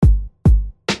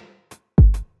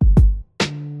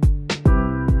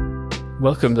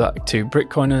Welcome back to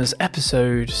Bitcoiners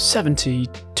episode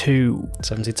 72.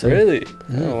 72. Really?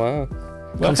 Yeah. Oh, wow.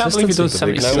 Well, I can't believe he does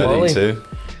 72. No Molly.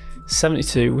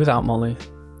 72 without Molly.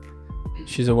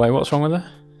 She's away. What's wrong with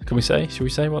her? Can we say? Should we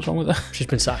say what's wrong with her? She's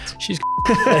been sacked. She's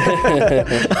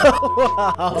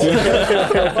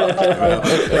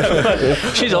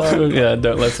she's off. Yeah,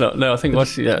 let's not. No, I think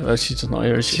she's just not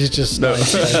here. She's just no.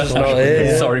 She's just not here.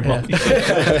 Yeah. Sorry, Molly.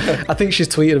 I think she's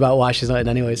tweeted about why she's not in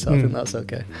anyway, so I think that's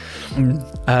okay.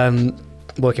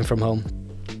 Working from home.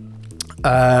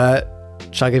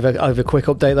 Shall I give a quick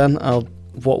update then?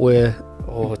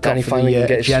 Danny finally can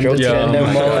get his agenda structure. Yeah. No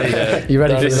Molly. You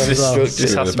ready for Danny's this as well?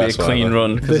 This has to be a clean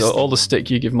run because This- all the stick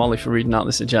you give Molly for reading out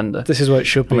this agenda. This is what it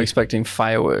should I'm be. expecting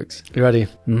fireworks. You ready?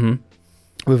 Mm-hmm.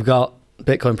 We've got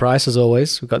Bitcoin price as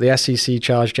always. We've got the SEC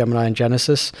charge Gemini and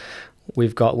Genesis.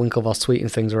 We've got Winklevoss tweeting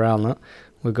things around that.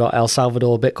 We've got El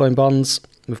Salvador Bitcoin bonds.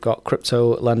 We've got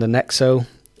crypto lender Nexo.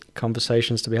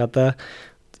 Conversations to be had there.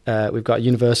 We've got a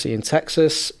university in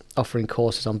Texas offering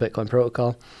courses on Bitcoin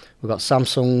protocol. We've got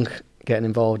Samsung getting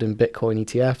involved in Bitcoin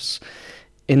ETFs.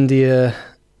 India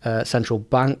central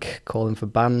bank calling for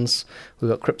bans. We've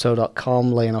got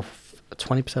Crypto.com laying off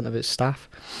 20% of its staff.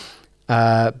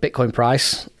 Bitcoin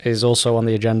price is also on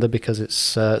the agenda because it's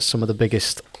some of the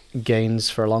biggest gains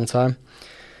for a long time.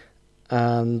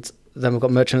 And then we've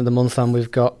got Merchant of the Month, and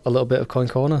we've got a little bit of Coin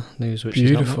Corner news, which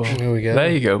Beautiful. is not much. There we go.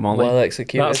 There you go, Molly. Well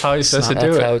executed. That's how you're supposed to do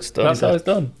That's it. how it's done. That's how it's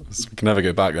done. We can never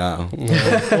go back now.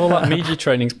 All that media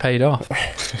training's paid off.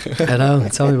 I know,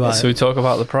 tell me about So it. we talk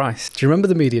about the price. Do you remember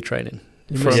the media training?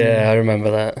 Yeah, I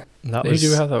remember that. That Who was do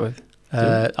we have that with?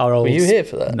 our old Were you here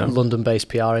for that? No. London-based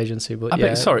PR agency. But I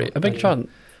beg your pardon.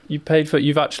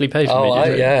 You've actually paid for Oh, media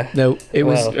training. yeah. No, it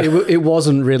was. Well. It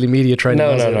wasn't really media training,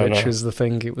 No, was no, it? no, Which no. was the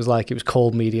thing. It was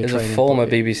called media He was training. a former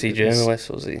but it BBC was- journalist,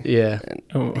 was he? Yeah. And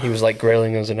Oh. he was like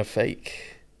grilling us in a fake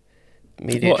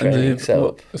media What, training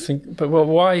setup. why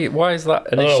is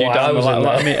that an I don't know issue? why I Down the was line? in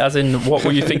Like, that. I mean, as in, what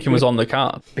were you thinking was on the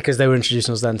card? Because they were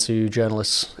introducing us then to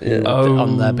journalists Yeah.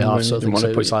 on their behalf, and sort of you thing. didn't So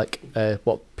wanna it was like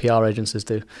what PR agencies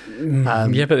do.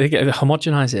 Yeah, but they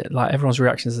homogenise it. Like everyone's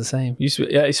reaction is the same. You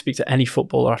speak to any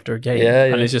footballer after a game, Yeah,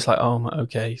 yeah. and it's just like, oh,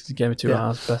 okay, it's a game of 2 Yeah.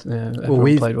 hours. Best, Well, everyone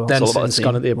we've played well. then It's all about since the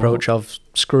gone team. at the approach of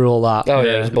screw all that. Oh,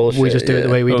 yeah, it was bullshit. We just do it the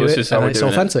way we Well, do it's it, just how and we're it's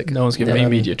doing it. authentic. No one's giving me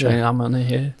media training. Yeah. I'm only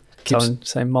here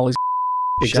saying Molly's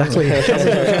Exactly. She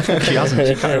hasn't.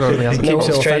 She categorically hasn't. No Keeps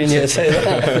it one's training you to say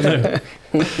that.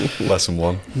 Lesson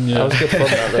one. That was good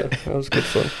fun, that was good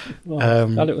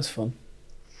fun. Glad it was fun.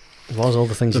 It was all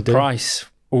the things The you do. price.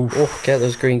 Oof. Oh, get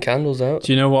those green candles out.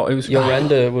 Do you know what it was? Your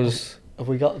render was... Have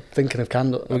we got thinking of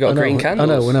candle? We got green candles?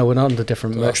 Oh no, we're not on the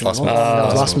different That's merchant. last month. That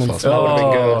was last That's month. last That would've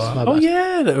been good. My Oh bad.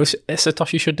 yeah, that was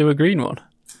Satoshi should do a green one.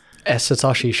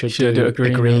 Satoshi should Should do a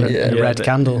green Yeah. and red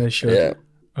candle. They should. Yeah,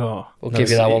 Oh, we'll give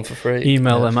you that one for free.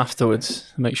 Email Yeah. them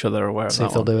afterwards. Make sure they're aware of See that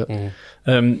if they'll one. do it.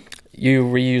 Mm. You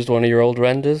reused one of your old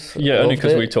renders? Yeah, only Loved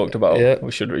because it. we talked about. Yeah.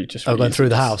 We should just. Oh, going reuse through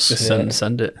the it. house. Just Yeah.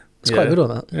 send it. It's quite good on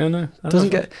that. Yeah, no, Doesn't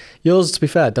get yours. To be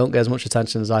fair, don't get as much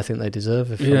attention as I think they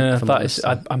deserve. If Yeah, if I'm that honest. is.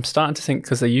 I'm starting to think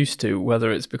because they used to.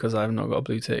 Whether it's because I've not got a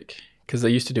blue tick. Because they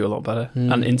used to do a lot better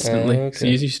and instantly. okay. So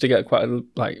you used to get quite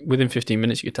within 15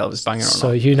 minutes you could tell if it's banger or So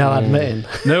not. you now admitting?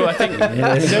 No, I think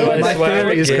My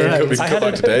theory is correct. We come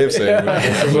back to Dave saying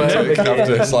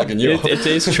it's like a new It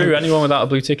is true. Anyone without a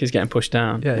blue tick is getting pushed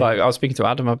down. Yeah, Like I was speaking to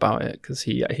Adam about it because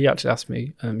he actually asked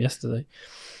me yesterday.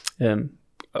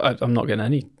 I'm not getting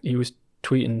any. He was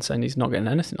tweeting saying he's not getting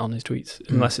anything on his tweets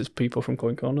unless it's people from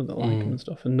Coin Corner that like him and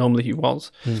stuff. And normally he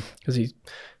was because he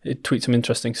tweets some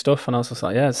interesting stuff, and I was just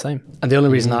like, yeah, it's the same. And the only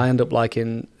reason I end up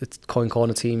liking the Coin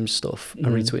Corner team's stuff and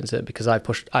retweeting it because I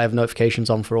have notifications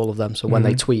on for all of them. So when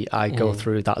they tweet, I go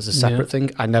through that as a separate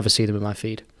thing. I never see them in my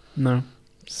feed. No.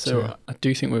 So I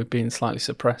do think we're being slightly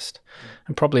suppressed,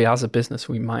 and probably as a business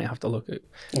we might have to look at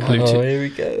Here we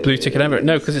go. blue tick and Emirate.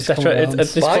 No, because it's detrimental. At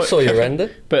this But I point, saw your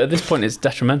render. but at this point it's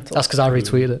detrimental. That's because I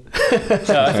retweeted it.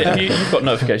 I think you've got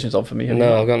notifications on for me, haven't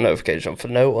No, you? I've got a notification on for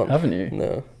no one. Haven't you?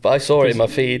 No. But I saw it in my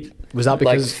feed Was that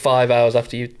like because 5 hours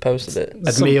after you posted it.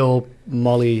 had me or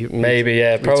Molly? Maybe,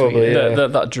 yeah, probably. Retweeted Yeah.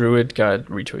 That druid guy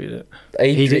retweeted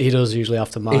it. He does usually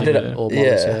after mine. He did it. Or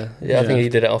Molly's, Yeah, I think he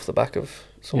did it off the back of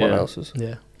someone Yeah. else's.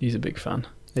 yeah. He's a big fan.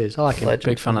 It is. I like him. Legend.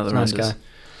 Big fan of the Nice renders. guy.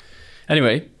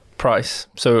 Anyway, price.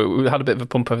 So we had a bit of a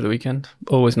pump over the weekend.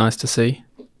 Always nice to see.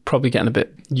 Probably getting a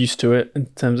bit used to it in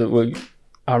terms of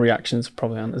our reactions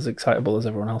probably aren't as excitable as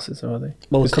everyone else's, are they?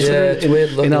 Well, Yeah, considering it's weird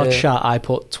in looking our at- chat, I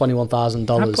put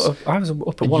 $21,000. I was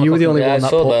up at 1 You were the o'clock only Yeah, I one that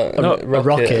saw put that. No, a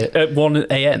rocket, at 1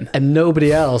 a.m. and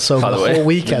nobody else over By the the way, whole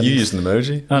weekend. You used an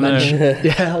emoji. I know. Yeah,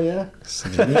 hell yeah.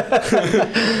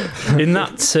 In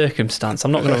that circumstance,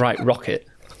 I'm not going to write rocket.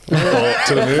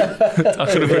 To the moon.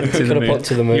 I should have written to the Could have moon. put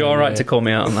to the moon. You're all right yeah. to call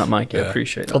me out on that, Mike. I Yeah.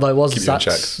 appreciate that. Although it was Keep you in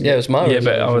Zach's. Yeah, it was my Yeah,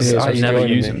 but I never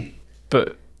joining use me. them.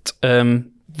 But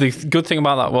the good thing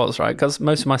about that was, right, because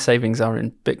most of my savings are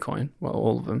in Bitcoin, well,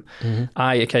 all of them,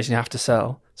 I occasionally have to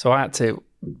sell. So I had to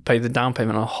pay the down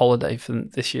payment on a holiday for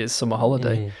this year's summer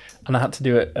holiday. And I had to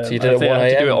do it. So you did it I think I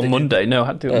had to 1 do it a.m., on did you? Monday. No, I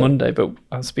had to do it on Monday. But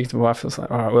I was speaking to my wife. I was like,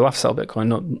 all right, we'll have to sell Bitcoin,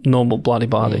 not normal bloody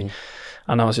body.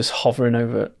 And I was just hovering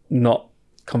over it, not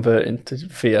converting to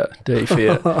fiat, dirty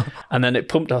fiat. And then it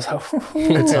pumped. I was like,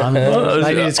 Good time.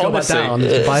 I needed to go back honestly, down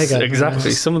to buy again.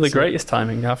 exactly. Some of the greatest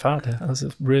timing I've had. I was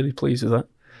really pleased with that.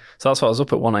 So that's why I was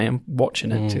up at 1 a.m.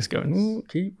 watching it, just going, ooh,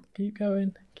 keep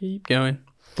going, keep going.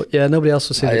 But yeah, nobody else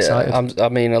was super excited. I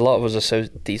mean, a lot of us are so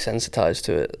desensitized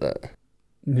to it that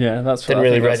Yeah, that's didn't what I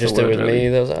really think that's the register word, with really. me.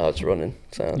 There was like, oh, it's running.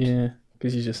 So Yeah,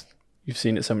 because you've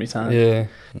seen it so many times. yeah.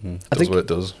 Does think- what it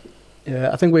does.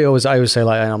 Yeah, I think I always say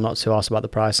like I'm not too arsed about the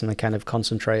price, and I kind of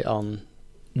concentrate on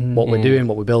what we're doing,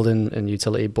 what we're building, and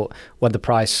utility. But when the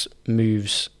price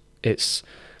moves,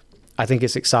 I think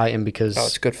it's exciting because Oh,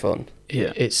 it's good fun.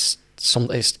 Yeah. it's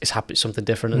happy, something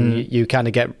different, and you kind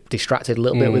of get distracted a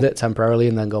little bit with it temporarily,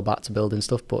 and then go back to building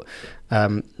stuff. But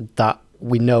that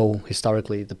we know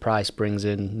historically, the price brings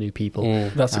in new people.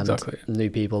 That's and exactly it. new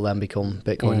people then become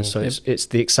Bitcoiners. So it's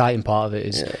the exciting part of it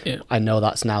is Yeah. I know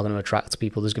that's now going to attract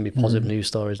people. There's going to be positive news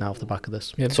stories now off the back of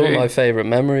this. Yeah, Some of my favourite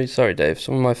memories, sorry Dave,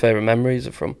 some of my favourite memories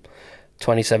are from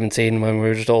 2017 when we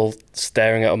were just all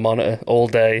staring at a monitor all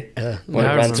day when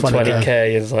Yeah, I it ran to remember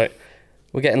 20k. It's like,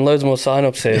 we're getting loads more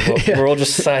sign-ups here, but we're all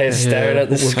just sat staring at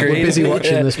the screen. We're busy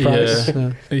watching Yeah. this price. Yeah.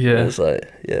 Yeah. Yeah. It's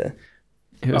like, yeah.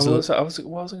 What was I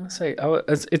going to say?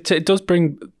 It does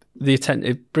bring the attention.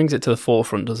 It brings it to the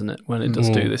forefront, doesn't it? When it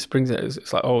does do this, brings it.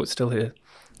 It's like, oh, it's still here.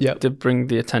 Yeah. To bring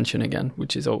the attention again,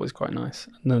 which is always quite nice.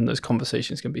 And then those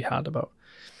conversations can be had about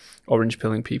orange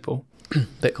pilling people.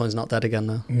 Bitcoin's not dead again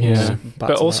now. Yeah. Back But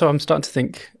to also, I'm starting to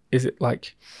think: is it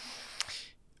like,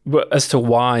 as to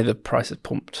why the price is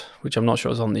pumped, which I'm not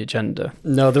sure is on the agenda.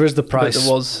 no, there is the price. But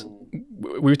there was.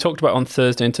 We talked about on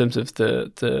Thursday in terms of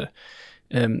the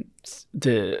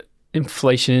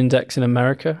inflation index in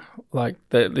America, like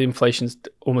the inflation's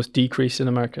almost decreased in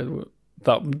America.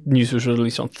 That news was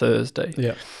released on Thursday.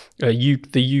 Yeah.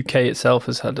 The UK itself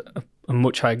has had a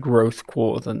much higher growth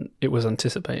quarter than it was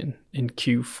anticipating in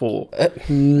Q4.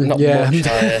 Not yeah. much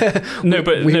higher. No,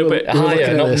 but we were higher, looking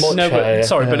at not this. much no, but higher.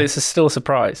 sorry, but Yeah. it's still a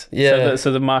surprise. Yeah.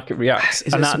 So the market reacts.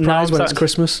 Is it a surprise when it's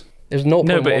Christmas? It was 0.1%.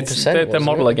 No, but it's the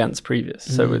model again. against previous.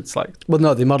 So it's like, Well,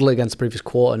 no, they model it against the previous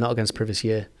quarter, not against the previous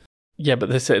year. yeah, but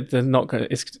they said they're not going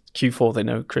to. It's Q4. They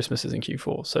know Christmas is in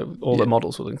Q4, so all the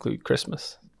models will include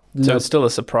Christmas. So No. it's still a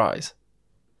surprise.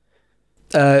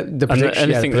 The And prediction,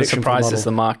 anything that prediction for the surprises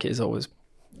the model. market is always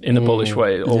in a bullish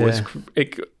way. It always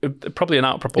probably an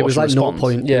out of It proportion was like 0.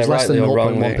 response. It was less rightly than or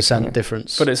wrongly. 0.1%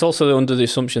 difference. But it's also under the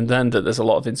assumption then that there's a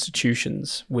lot of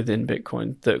institutions within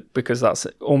Bitcoin that because that's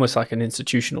almost like an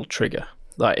institutional trigger.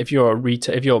 Like if you're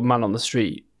if you're a man on the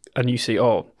street and you see,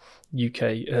 UK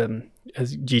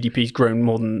as GDP's grown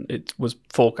more than it was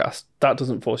forecast, that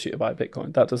doesn't force you to buy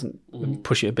Bitcoin. That doesn't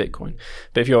push you to Bitcoin.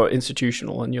 But if you're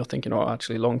institutional and you're thinking,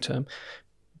 actually long term,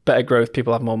 better growth,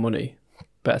 people have more money,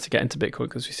 better to get into Bitcoin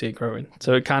because we see it growing.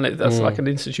 So it that's like an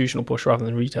institutional push rather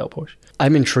than a retail push.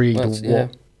 I'm intrigued That's-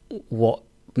 what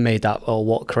made that or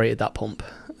what created that pump.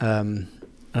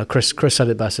 Chris said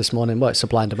it best this morning. It's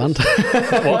supply and demand.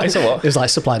 What is it? What? It was like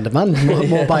supply and demand,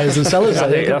 more buyers and sellers. I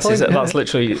think Good point. that's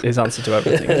literally his answer to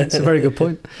everything. It's a very good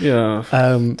point. Yeah.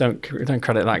 Don't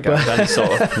credit that guy with any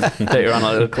sort of data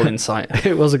analytical insight.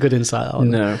 It was a good insight. That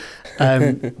one. No.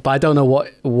 But I don't know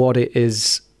what it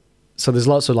is. So there's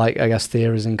lots of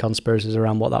theories and conspiracies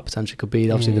around what that potentially could be.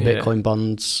 Obviously, the Bitcoin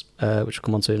bonds, which we'll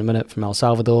come on to in a minute, from El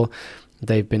Salvador,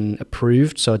 they've been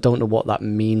approved. So I don't know what that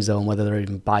means though, and whether they're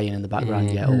even buying in the background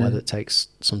yet, or whether it takes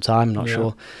some time. I'm not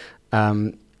sure.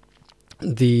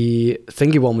 The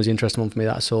thingy one was the interesting one for me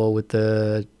that I saw with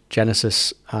the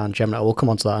Genesis and Gemini. We'll come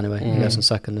on to that anyway, I guess, in a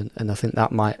second. And I think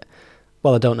that might.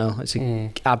 Well, I don't know. It's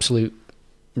an absolute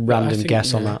random think,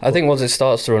 guess on that. I think once it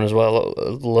starts to run as well,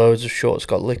 loads of shorts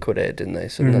got liquidated, didn't they?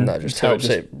 So then that just So it helps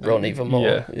just- it run even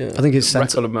more. yeah. I think it's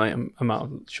Record amount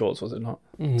of shorts, was it not?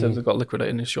 In terms of got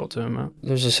liquidated in a short term amount.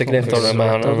 There's a significant I don't amount.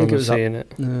 I think remember it was that- seeing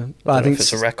it. Yeah. I But don't I know think if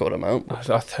it's a record amount.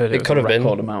 I've heard It it was could a have been.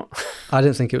 record amount. I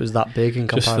didn't think it was that big in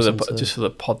Just for comparison. the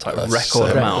pod type That's record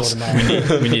sick. amount.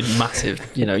 Record We need massive.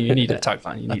 You need a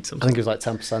tagline. You need some I think it was like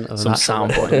 10% of some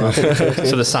soundboard.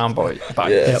 So the soundboard back.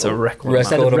 Yeah. It's a record.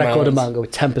 Record amount. record amount. amount go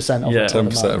with 10% off Yeah. the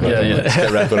 10% amount. record. Yeah. Let's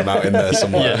get record amount in there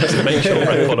somewhere. Yeah, to make sure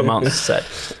record amount is set.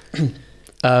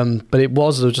 But I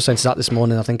was just saying to Zach this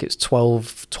morning, I think it's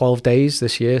 12 days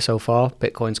this year so far.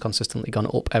 Bitcoin's consistently gone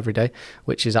up every day,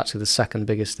 which is actually the second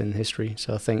biggest in history.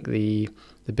 So I think the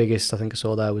biggest I think I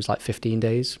saw there was like 15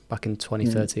 days back in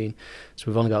 2013. So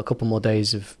we've only got a couple more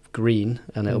days of green,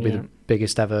 and it'll be the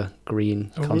biggest ever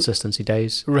green consistency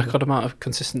days. Record amount of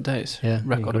consistent days. Yeah,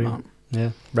 record amount.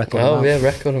 Yeah, record amount. Yeah,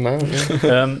 record amount.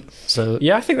 Yeah. So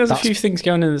yeah, I think there's a few things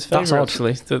going in this favour odd.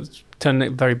 actually that's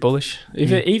turning it very bullish.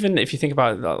 Even if you think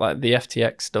about it, like the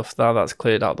FTX stuff, that's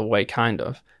cleared out the way, kind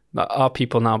of. But are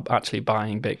people now actually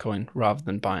buying Bitcoin rather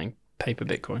than buying paper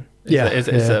Bitcoin? Is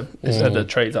the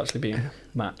trades actually being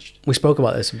matched? We spoke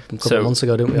about this a couple of months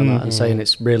ago, didn't we, on that, and saying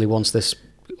it's really once this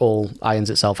all irons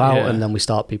itself out, and then we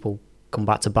start people come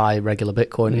back to buy regular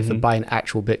Bitcoin. If they're buying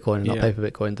actual Bitcoin and not paper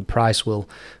Bitcoin, the price will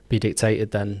be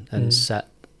dictated then and set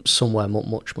somewhere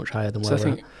much higher than where I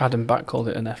think Adam Back called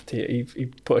it an FT. He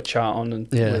put a chart on and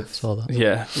saw that.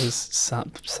 Yeah, it was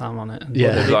Sam on it.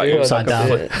 And like upside down.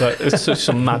 Like, it was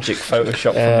some magic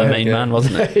Photoshop from the main man,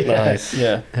 wasn't it? Nice.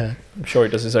 Yeah. I'm sure he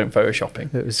does his own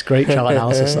photoshopping. It was great chart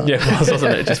analysis. That. Yeah, it was,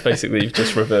 wasn't it? Just basically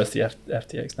just reversed the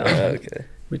FTX now. Okay.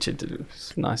 Which it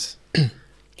was nice.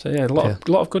 So yeah, a lot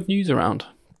of good news around.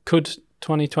 Could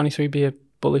 2023 be a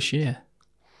bullish year?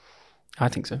 I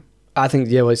think so. I think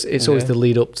it's always the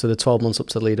lead up to the 12 months up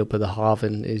to the lead up of the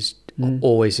halving is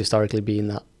always historically been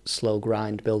that slow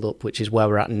grind build up, which is where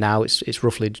we're at now. It's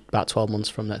roughly about 12 months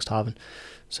from next halving.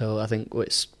 So I think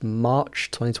it's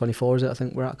March 2024 is it? I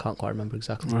think we're at. I can't quite remember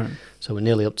exactly. Right. So we're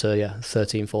nearly up to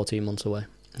 13, 14 months away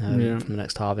from the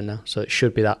next halving now. So it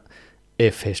should be that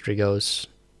if history goes.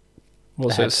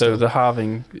 Also, so the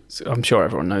halving, I'm sure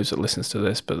everyone knows that listens to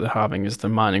this, but the halving is the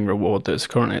mining reward that's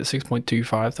currently at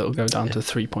 6.25 that will go down to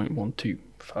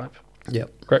 3.125.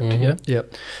 Yep. Correct?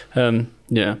 Yep.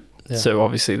 Yeah. So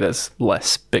obviously there's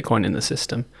less Bitcoin in the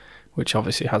system, which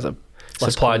obviously has a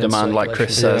supply demand, like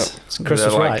Chris says. Chris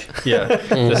is right. Yeah,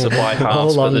 the supply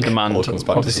halves, but the demand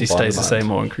obviously stays the same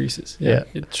or increases. Yeah,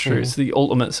 it's true. It's the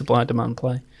ultimate supply demand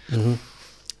play.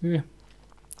 Yeah.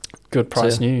 Good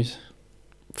price news.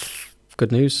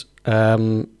 Good news.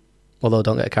 Although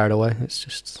don't get carried away. It's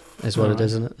just is what it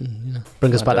is, isn't it? And,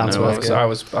 bring us back down to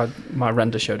earth. My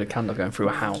render showed a candle going through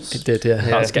a house. It did,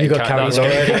 yeah. I was getting carried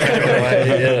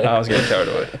away. I was getting carried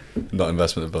away. Not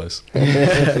investment advice.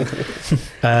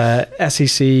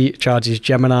 SEC charges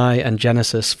Gemini and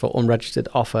Genesis for unregistered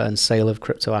offer and sale of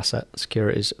crypto asset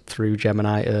securities through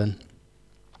Gemini Earn.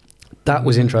 That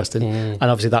was interesting, and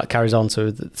obviously that carries on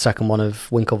to the second one of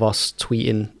Winklevoss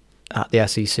tweeting at the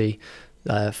SEC,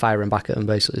 firing back at them,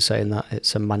 basically saying that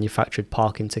it's a manufactured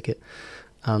parking ticket.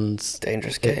 And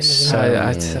dangerous game. It's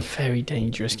a very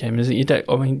dangerous game, isn't it?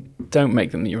 Don't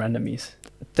make them your enemies.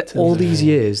 All these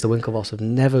years, the Winklevoss have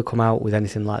never come out with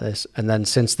anything like this, and then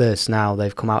since this, now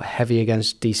they've come out heavy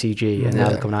against DCG, and now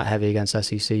they're coming out heavy against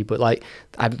SEC. But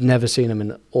I've never seen them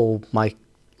in all my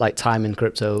time in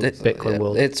crypto Bitcoin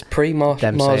world. It's pre-Mars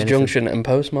Junction and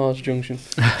post-Mars Junction.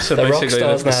 So the basically,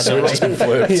 Rockstars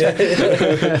now.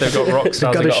 They've got Rockstars.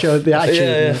 They've got to show the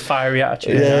attitude, fiery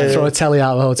attitude. Throw a telly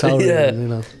out of a hotel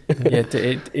room.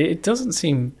 It doesn't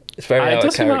seem. It's very out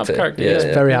of character. It's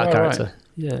very out of character. Right.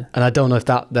 Yeah, and I don't know if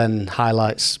that then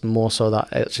highlights more so that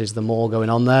actually the more going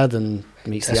on there than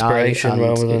meets the eye,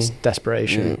 and it's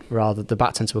desperation rather. They're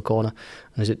backed into a corner,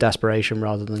 and is it desperation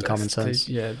rather than common sense?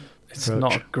 It's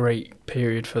not a great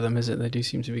period for them, is it? They do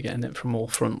seem to be getting it from all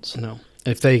fronts. No.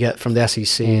 If they get from the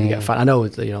SEC and get a fine, I know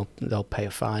they'll pay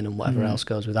a fine and whatever else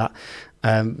goes with that.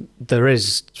 There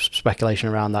is speculation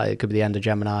around that it could be the end of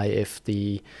Gemini if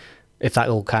that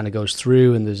all kind of goes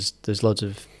through, and there's loads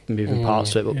of moving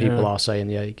parts to it, but people are saying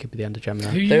it could be the end of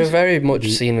Gemini. They were very much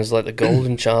seen as like the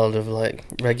golden child of like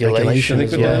regulation. They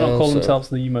could not call themselves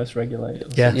the most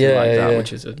regulated.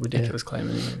 Which is a ridiculous claim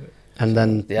anyway. And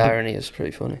then the irony is pretty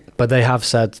funny. But they have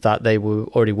said that they were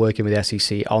already working with the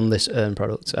SEC on this Earn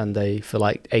product, and they for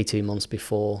 18 months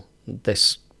before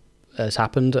this has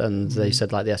happened, and they said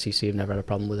the SEC have never had a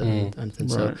problem with it and anything.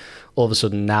 Right. So all of a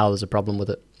sudden now there's a problem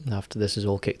with it after this is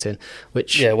all kicked in.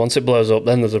 Which once it blows up,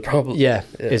 then there's a problem.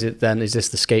 Is this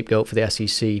the scapegoat for the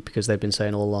SEC because they've been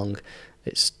saying all along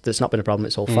there's not been a problem,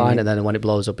 it's all fine, and then when it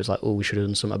blows up it's like, we should have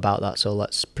done something about that, so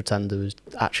let's pretend there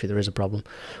is a problem.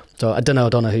 So I don't know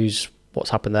what's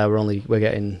happened there. We're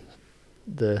getting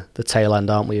the tail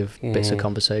end, aren't we, of bits of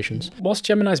conversations. What's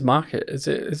Gemini's market?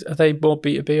 Are they more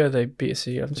B2B or are they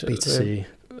B2C?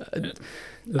 B2C.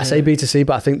 I say B2C,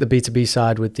 but I think the B2B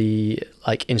side with the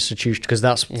like institution, because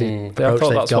that's the approach thought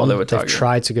they've that's what gone. they were They've targeting.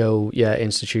 tried to go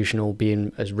institutional,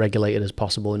 being as regulated as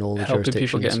possible in all the helping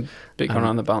people jurisdictions. getting Bitcoin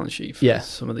on the balance sheet for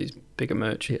some of these bigger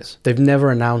merchants. They've never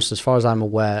announced, as far as I'm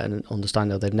aware and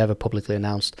understand, they've never publicly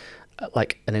announced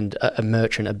like a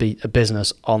merchant, a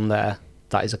business on there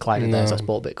that is a client of theirs that's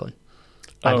bought Bitcoin.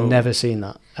 I've never seen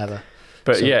that ever.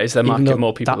 But So is there even though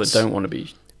more people that that's- don't want to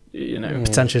be,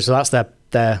 Potentially, so that's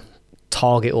their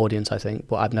target audience, I think,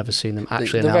 but I've never seen them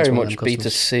actually They're announce very one of much them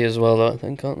customers. B2C as well, though, I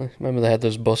think, aren't they? Remember they had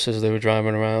those buses they were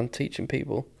driving around teaching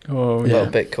people Oh, Yeah.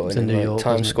 about Bitcoin It's in and New like York,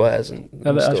 Times wasn't it? Squares and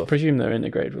I stuff. presume they're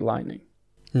integrated with Lightning.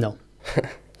 No.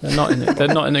 They're not. They're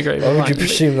not integrated Why with would you Lightning.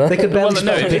 presume that? They could Well, barely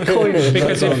no, spell if- Bitcoin.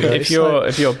 because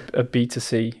if you're a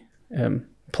B2C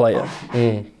player,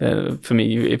 for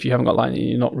me, if you haven't got Lightning,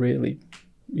 you're not really,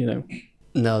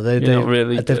 No, you're not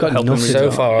really. they've got helping nothing. so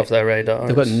retail. far off their radar.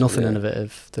 They've got It's- nothing yeah.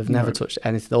 innovative. They've never No. touched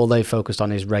anything. All they've focused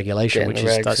on is regulation, Getting which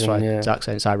the is regs that's why and, Zach's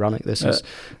saying it's ironic. This is Do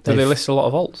they they've- list a lot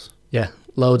of alts?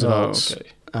 loads of Oh, alts okay.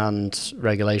 and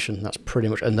regulation. That's pretty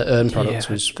much, and the earn products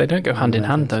was They don't go hand in main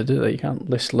hand, things. though, do they? You can't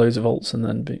list loads of alts and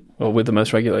then be with the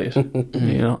most regulated.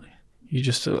 You're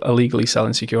just illegally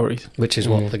selling securities. which is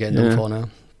what they're getting done Yeah. for now.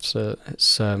 So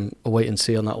it's a wait and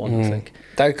see on that one. I think.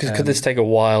 Could this take a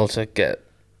while to get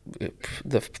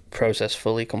the process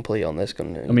fully complete on this?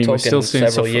 Couldn't it? I mean, we're Talking still seeing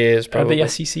several stuff- years. Are Probably. the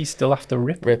SEC still after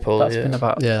Ripple? Ripple, That's yeah. been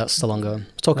about. Yeah, that's still ongoing. I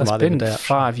was talking That's about it the been other day. Actually.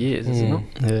 5 years, isn't it?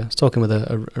 Yeah, I was talking with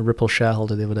a Ripple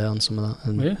shareholder the other day on some of that,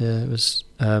 and Yeah. it was.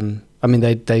 I mean,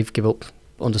 they've give up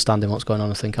understanding what's going on.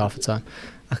 I think half the time.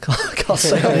 I can't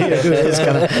say who it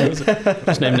is.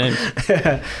 Just name names.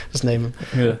 Just name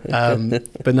them. Yeah.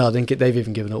 But no, I think they've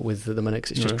even given up with the money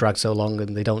 'cause it's just Yeah. dragged so long,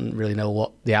 and they don't really know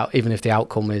what even if the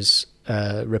outcome is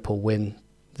Ripple win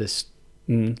this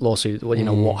lawsuit. What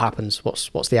what happens?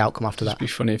 What's the outcome after It'd that? be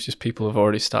funny if just people have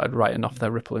already started writing off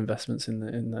their Ripple investments in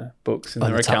their books, in On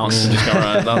their the tax. accounts, and just going,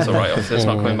 right, that's a write-off, it's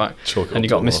not coming back. Chalk it And you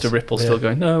up got to a Mr. loss. Ripple still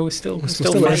going, no, we're still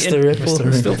still fighting. Mr. Ripple.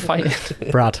 We're still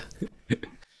fighting. Brad.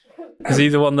 Is he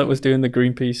the one that was doing the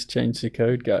Greenpeace Change the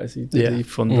Code guys? Did he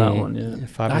fund that one? Yeah.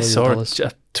 $5 I saw million.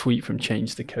 a tweet from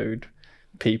Change the Code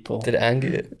people. Did it anger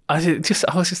you? I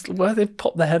was just, where they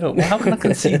popped their head up? How can I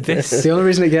concede this? The only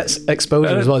reason it gets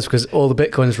exposure as well is because all the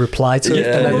Bitcoiners reply to it.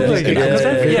 And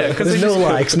then Because there's no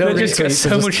likes, no they just get retweets, so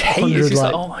there's much just hate. 100 It's just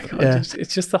like, like- oh my god, Yeah.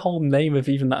 it's just the whole name of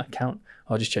even that account.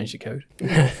 I'll just change the code.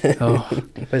 Oh,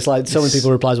 But it's like so many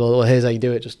people replies, well, here's how you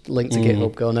do it. Just link to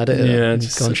GitHub, go and edit it. Yeah, and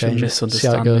just go and such a change it. See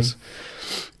how it misunderstanding.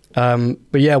 goes.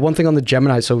 But yeah, one thing on the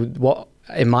Gemini. So what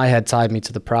in my head tied me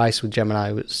to the price with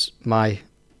Gemini was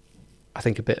I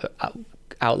think a bit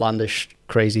outlandish,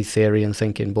 crazy theory and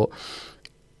thinking. But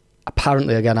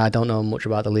apparently, again, I don't know much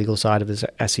about the legal side of this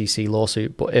SEC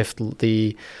lawsuit. But if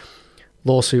the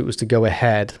lawsuit was to go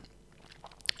ahead,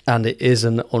 and it is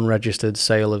an unregistered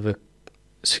sale of a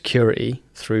security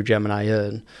through Gemini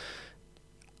Earn,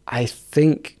 I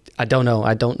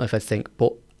don't know if I think,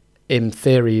 but in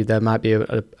theory, there might be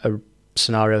a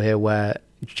scenario here where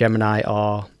Gemini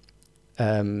are,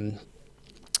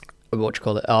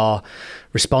 are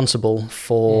responsible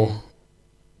for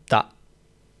that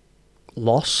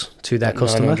loss to their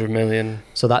customer. 900 million.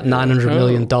 So that $900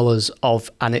 million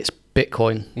and it's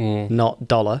Bitcoin, not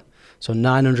dollar. So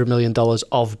 $900 million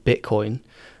of Bitcoin,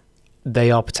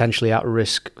 they are potentially at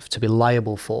risk to be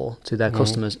liable for to their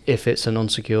customers if it's an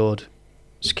unsecured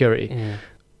security,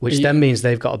 which then means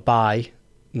they've got to buy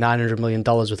 $900 million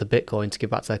worth of Bitcoin to give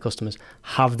back to their customers.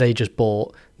 Have they just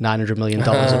bought $900 million of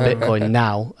Bitcoin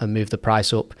now and moved the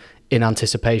price up in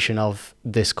anticipation of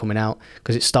this coming out?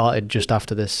 Because it started just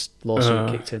after this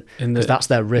lawsuit kicked in. Because that's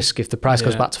their risk. If the price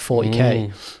goes back to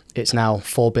 40k, it's now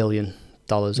 $4 billion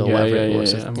or whatever it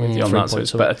was. I'm with you on that. So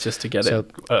it's better just to get it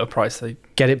at a price they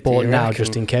get it bought Do you now reckon?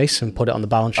 just in case and put it on the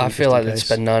balance sheet. I feel just like in they'd case.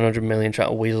 spend 900 million trying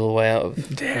to weasel away out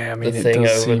of Yeah, I mean, the it thing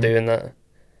does over seem- doing that.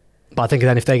 But I think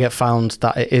then if they get found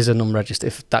that it is an unregistered,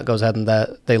 if that goes ahead and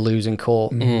they lose in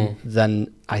court,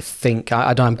 then I think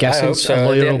I don't. I'm guessing hope so. a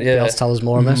lawyer Yeah, will be able to tell us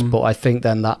more on this. But I think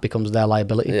then that becomes their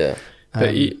liability. Yeah.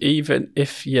 But even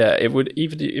if it would,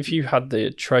 even if you had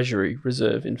the Treasury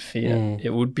reserve in fiat, it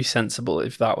would be sensible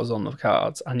if that was on the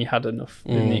cards and you had enough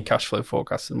in the cash flow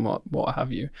forecast and what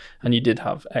have you, and you did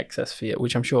have excess fiat,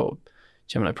 which I'm sure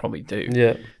Gemini probably do.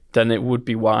 Yeah. Then it would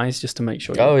be wise just to make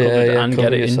sure Oh, you're yeah, covered yeah, and cover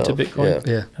get it yourself. into Bitcoin.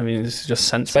 Yeah. I mean, this is just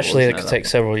sensible. Especially isn't it could it, take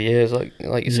several years, like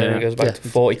you said, Yeah. when it goes back Yeah. to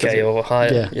 40k or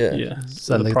higher. Yeah. Yeah.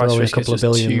 So the they price throw in a risk couple is of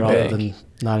just billion too rather big. than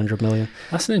 900 million.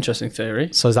 That's an interesting theory.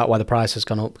 So is that why the price has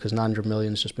gone up? Because 900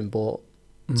 million has just been bought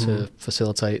to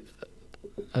facilitate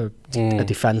a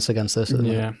defense against this. At the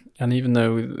moment. Yeah, and even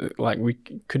though, like,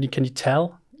 can you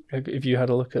tell if you had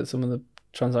a look at some of the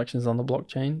transactions on the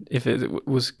blockchain, if it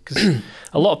was, because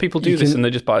a lot of people do this and they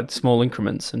just buy small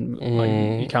increments and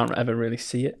like, you can't ever really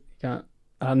see it. You can't.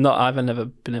 I've never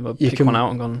been able to pick one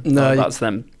out and gone, no, that's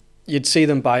them. You'd see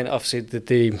them buying. Obviously,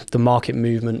 the market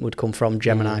movement would come from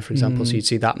Gemini, for example. So you'd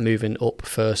see that moving up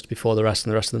first before the rest,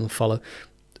 and the rest of them will follow.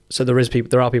 So there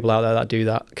are people out there that do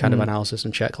that kind of analysis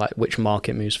and check like which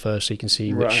market moves first, so you can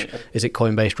see which is it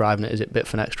Coinbase driving it, is it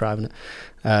Bitfinex driving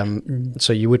it.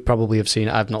 So you would probably have seen.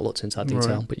 I've not looked into that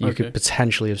detail, but you could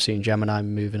potentially have seen Gemini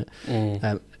moving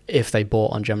it if they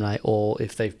bought on Gemini, or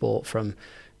if they've bought from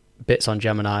bits on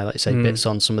Gemini, like say bits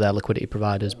on some of their liquidity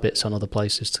providers, bits on other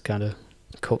places to kind of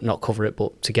not cover it,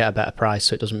 but to get a better price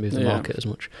so it doesn't move the market as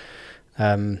much.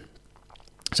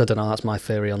 So I don't know, that's my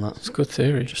theory on that. It's a good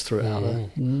theory. Just threw it out there.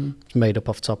 It's made up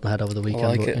off the top of my head over the weekend. I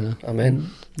like but, it. You know, I'm in.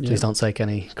 Please don't take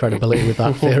any credibility with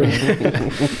that theory.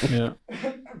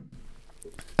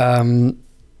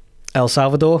 El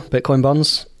Salvador, Bitcoin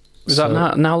bonds. Is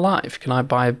that now live? Can I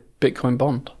buy a Bitcoin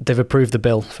bond? They've approved the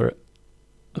bill for it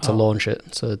to launch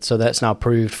it. So that's now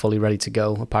approved, fully ready to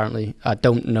go, apparently. I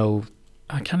don't know.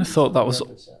 I kind of thought that was...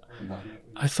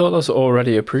 I thought that was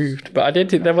already approved, but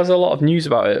there was a lot of news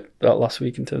about it last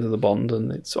week in terms of the bond,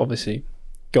 and it's obviously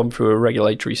gone through a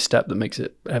regulatory step that makes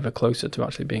it ever closer to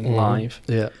actually being live.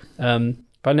 Yeah.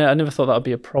 But I never thought that would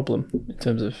be a problem in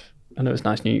terms of... I know it's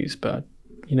nice news, but,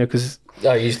 you know, because...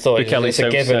 Oh, you thought it's a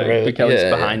given, really.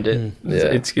 Bukele's behind it.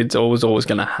 It's always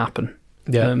going to happen.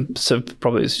 Yeah. So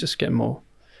probably it's just getting more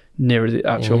nearer the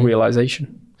actual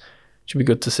realization. Should be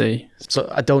good to see. So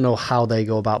I don't know how they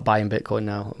go about buying Bitcoin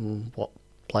now and what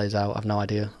plays out. I've no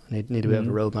idea. Need a bit of a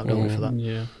roadmap, don't we, for that?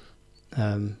 Yeah.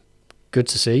 Good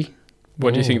to see.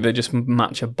 What do you think? They just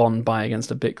match a bond buy against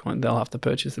a Bitcoin? They'll have to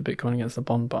purchase the Bitcoin against the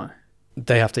bond buy.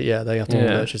 They have to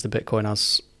purchase the Bitcoin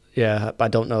as. Yeah, I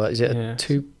don't know. Is it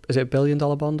 $1 billion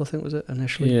bond? I think was it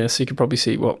initially. Yeah, so you could probably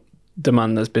see what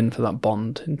demand there's been for that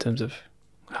bond in terms of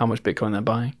how much Bitcoin they're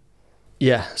buying.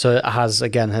 Yeah, so it has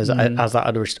that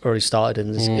had already started,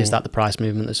 and is that the price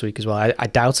movement this week as well? I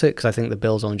doubt it, because I think the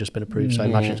bill's only just been approved, so I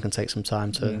imagine it's going to take some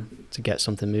time to get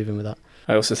something moving with that.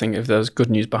 I also think if there's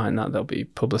good news behind that, they'll be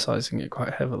publicising it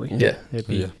quite heavily.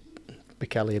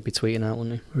 Bukele would be tweeting out,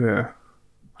 wouldn't he? Yeah.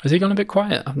 Has he gone a bit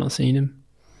quiet? I've not seen him.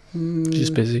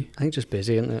 Just busy. I think just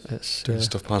busy, isn't it? It's doing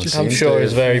stuff behind the I'm scenes. sure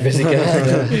he's very busy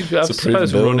guy. I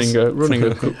suppose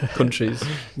running countries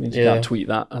means you can't tweet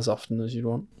that as often as you'd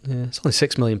want. Yeah, it's only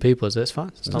 6 million people, is it? It's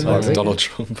fine. It's not like big. Donald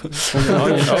Trump. He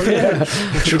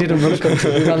didn't run the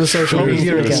country. He ran the social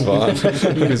media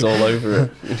account. He was all over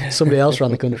it. Somebody else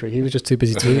ran the country. He was just too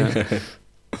busy tweeting.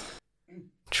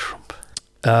 Trump.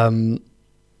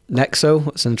 Nexo,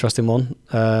 that's an interesting one.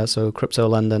 So crypto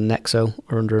lender Nexo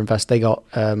are under invest. They got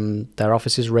their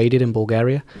offices raided in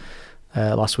Bulgaria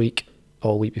last week,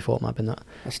 or a week before, it might have been that.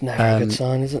 That's never a good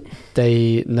sign, is it?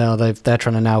 They're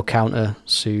trying to now counter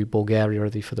sue Bulgaria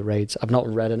for the raids. I've not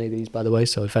read any of these, by the way,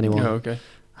 so if anyone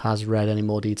has read any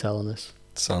more detail on this.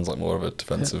 Sounds like more of a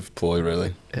defensive ploy,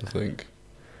 really. I think.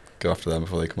 Go after them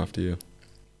before they come after you.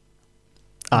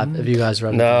 Have you guys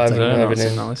read? No, I've never been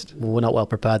in. Well, we're not well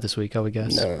prepared this week, I would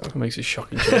guess. No. That makes it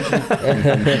shocking.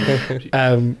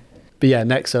 But yeah,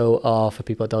 Nexo are, for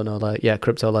people that don't know,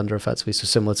 crypto lender effectively, so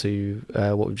similar to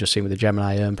what we've just seen with the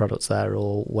Gemini Earn products there,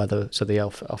 or whether, so they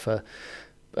offer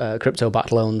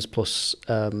crypto-backed loans plus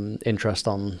interest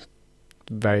on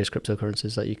various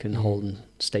cryptocurrencies that you can hold and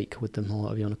stake with them, or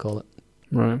whatever you want to call it.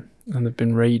 Right, and they've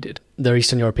been raided. They're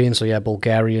Eastern European, so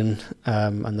Bulgarian,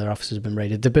 and their offices have been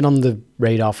raided. They've been on the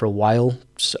radar for a while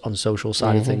on social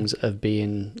side of things, of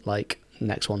being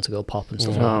next one to go pop and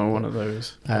stuff like that. Oh, one of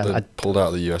those. They pulled out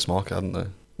of the US market, hadn't they?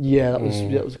 Yeah, that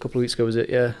was a couple of weeks ago, was it?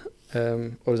 Yeah.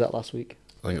 Or was that last week?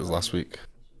 I think it was last week.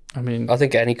 I mean, I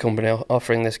think any company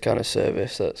offering this kind of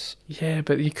service that's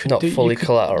but you could not fully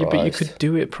collateralized. But you could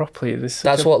do it properly. There's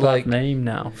that's a what bad name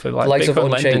now for likes of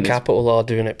Bitcoin Unchained Capital are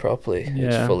doing it properly. Yeah.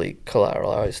 It's fully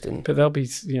collateralized, and but they'll be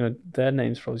their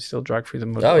names probably still dragged through the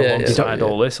mud alongside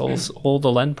all this, all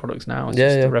the lend products now. It's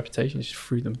just the reputation is just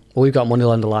through them. Well, we've got a money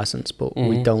lender license, but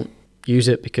we don't use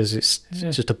it because it's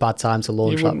just a bad time to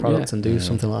launch that product and do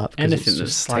something like that. Anything that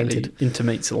slightly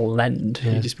intimates a lend,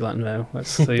 you just be like, no,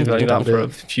 let's leave that for a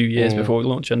few years before we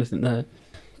launch anything there.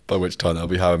 By which time there'll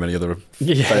be how many other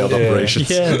failed operations.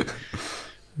 Yeah.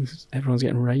 Everyone's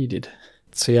getting raided.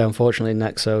 So unfortunately,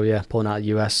 Nexo, pulling out of the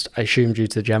US, I assume due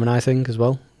to the Gemini thing as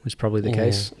well, was probably the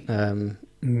case. And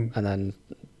then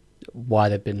why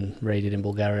they've been raided in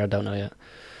Bulgaria, I don't know yet.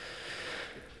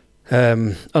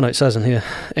 It says in here,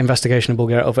 investigation in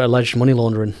Bulgaria over alleged money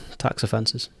laundering tax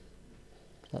offences.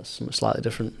 That's something slightly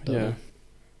different.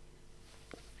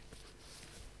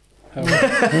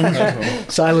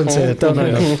 Silence here. Don't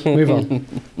know. Move on.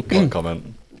 Can't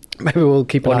comment. Maybe we'll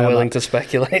keep an eye on Unwilling that. to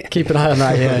speculate. Keep an eye on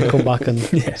that, yeah, and come back and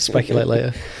speculate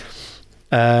later.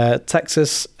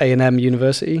 Texas A&M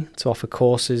University to offer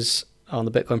courses on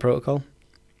the Bitcoin protocol.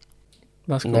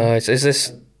 That's cool. Nice. Is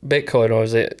this Bitcoin or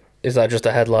is that just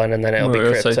a headline and then it'll be No,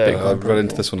 it'll say crypto? Bitcoin. I've read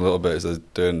into this one a little bit. Is they're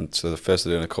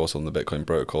doing a course on the Bitcoin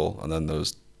protocol, and then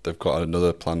they've got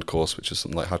another planned course which is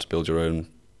something like how to build your own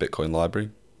Bitcoin library,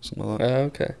 something like that.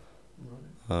 Okay.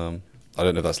 I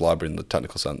don't know if that's library in the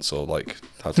technical sense or like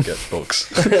how to get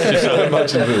books. I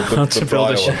imagine How to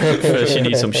build a first, you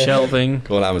need some shelving.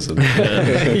 Go on Amazon.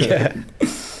 Yeah.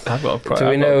 I've got a Do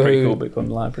we I've got know a pretty who- cool Bitcoin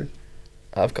library.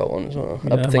 I've got one as well.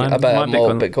 Yeah, I bet mine I have more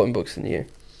Bitcoin- Bitcoin books than you.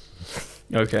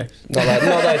 Okay. Not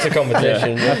that it's a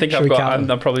competition. I think Should I've we got. count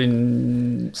I'm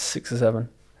probably 6 or 7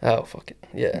 Oh, fuck it.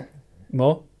 Yeah.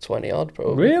 more. 20 odd,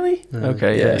 probably. Really? Yeah.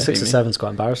 Okay. Yeah, Yeah. 6 or 7's quite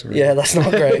embarrassing. Yeah, that's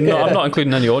not great. No, yeah. I'm not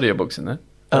including any audiobooks in there.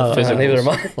 Oh, Physicals. Neither am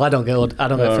I. Well, I don't get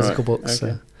Oh, physical right. books.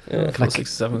 Okay. So. Yeah. I thought 6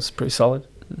 or 7 was pretty solid.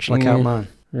 Shall I count mine?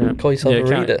 Yeah. Call yourself a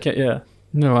can't- reader. Yeah.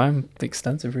 No, I'm the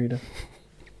extensive reader.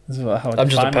 This is how I I'm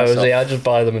just a define posy. myself. I just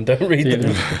buy them and don't read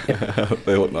them.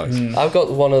 They look nice. Mm. I've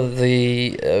got one of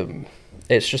the.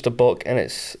 It's just a book and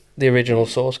it's the original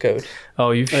source code.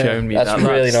 Oh, you've Yeah. shown me That's that.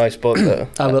 a really nice book, though.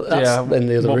 That's in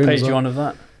the other What room. page as are you well. on of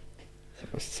that?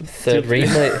 Third read,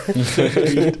 mate.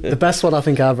 The best one I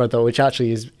think I've read though, which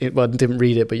actually didn't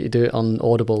read it, but you do it on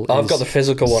Audible. I've is got the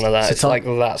physical one of that. It's like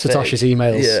that. Satoshi's thick.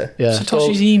 emails. Yeah.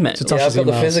 Satoshi's email. Satoshi's Yeah, I've got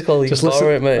the emails. physical. You Just can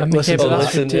borrow it, mate. I mean, Listen yeah, to but that.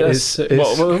 that's It's-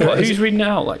 ridiculous. Who's reading it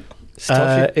out? Like,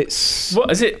 It's what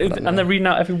is it? And they're reading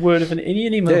out every word of an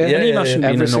email. Yeah, An email shouldn't be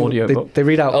in every an single- audio book. They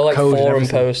read out Oh, like code and forum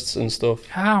everything. posts and stuff.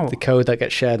 How? The code that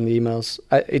gets shared in the emails.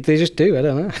 They just do. I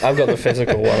don't know. I've got the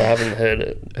physical one. I haven't heard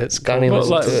it. It's Danny cool. But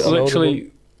listens like, to it on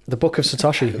literally, The Book of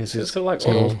Satoshi is it's like,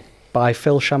 called by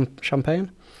Phil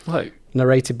Champagne, like,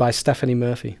 narrated by Stephanie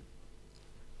Murphy.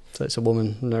 So it's a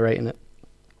woman narrating it.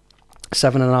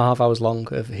 7.5 hours long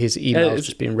of his emails it's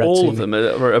just being read all to of me. them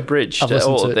are abridged. I've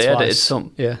listened Or to it they edited twice.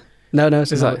 some. Yeah. No,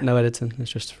 it's Is that- no editing.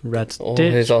 It's just read. All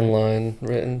Did- his online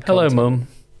written. Hello, content. Mum.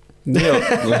 Neil,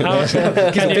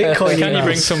 can you Bitcoin can you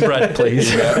bring emails. some bread,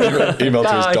 please? Email to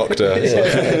Bye. his doctor.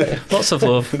 Yeah. Lots of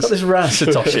love. Got this rash.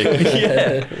 Satoshi.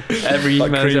 Yeah. Every That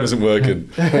email. cream isn't working.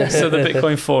 So the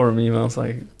Bitcoin forum emails,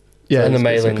 like, Yeah, And the it's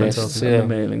mailing basically lists, talking. and yeah. the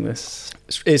mailing lists.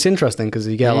 It's interesting because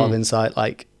you get a lot of Mm. insight.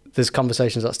 Like there's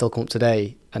conversations that still come up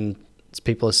today, and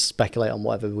people speculate on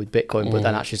whatever with Bitcoin, but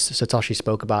then actually Satoshi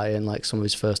spoke about it in like some of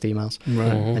his first emails,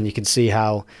 Right. Mhm. and you can see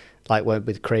how, like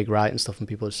with Craig Wright and stuff, and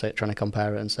people are trying to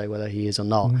compare it and say whether he is or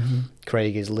not.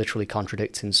 Craig is literally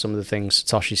contradicting some of the things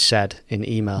Satoshi said in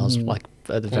emails, like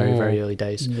at the very, very early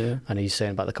days, Yeah. and he's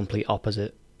saying about the complete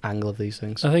opposite angle of these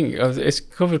things. I think it's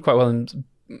covered quite well in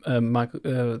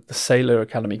the Sailor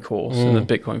Academy course and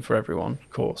the Bitcoin for Everyone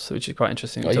course, which is quite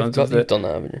interesting. Oh, in you've terms of you've done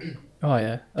that, haven't you? oh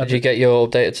yeah. Did you get your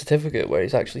updated certificate where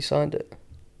he's actually signed it?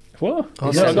 What?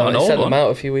 Oh, He no, I sent, got them, an he sent old them one.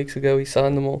 out a few weeks ago. He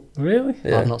signed them all. Really?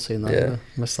 Yeah. I've not seen that. Yeah. Yeah.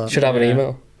 Missed that. Should have an Yeah.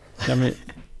 email. I mean,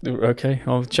 okay,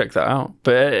 I'll check that out.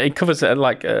 But it covers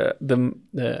like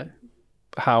the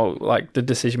how like the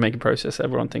decision making process.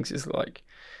 Everyone thinks is like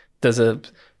there's a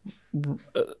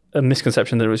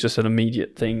misconception that it was just an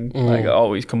immediate thing, like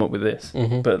oh he's come up with this,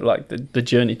 but like the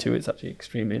journey to it's actually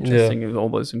extremely interesting with all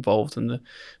those involved and the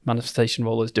manifestation of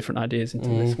all those different ideas into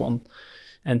this one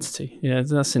entity. Yeah,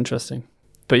 that's interesting.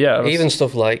 But yeah, Even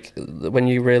stuff like when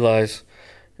you realise,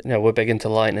 we're big into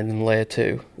Lightning and Layer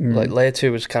 2. Like Layer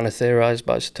 2 was kind of theorised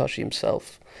by Satoshi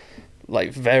himself,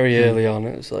 like very early on.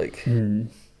 It was like,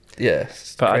 yeah,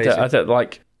 it's but crazy. I don't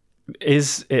like.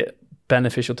 Is it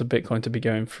beneficial to Bitcoin to be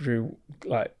going through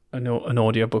like an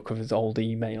audiobook of his old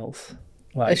emails?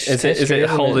 Like, It's is it history, isn't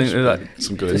it? holding? It's- Like,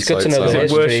 Some good It's good insights. to know there.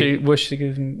 the is history.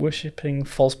 it worshipping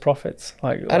false prophets?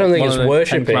 Like I don't think one it's of the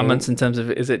worshipping. 10 Commandments in terms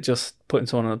of is it just putting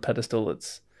someone on a pedestal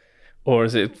that's, or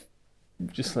is it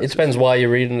just? It depends why you're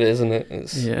reading it, isn't it?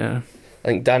 It's, Yeah. I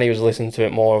think Danny was listening to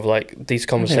it more of like these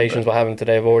conversations we're having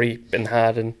today have already been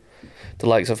had, and the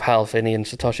likes of Hal Finney and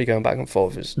Satoshi going back and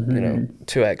forth is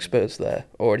two experts there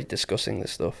already discussing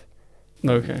this stuff.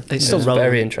 Okay. It's still It's relevant.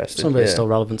 very interesting. Some of it's yeah. still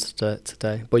relevant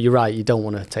today. But you're right, you don't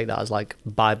want to take that as like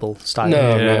Bible style.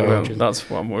 No, Yeah, no. well, that's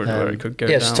what I'm worried where it could go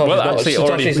Yeah, down. Satoshi's Well, not, actually,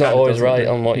 already Satoshi's not kind of always doesn't right it?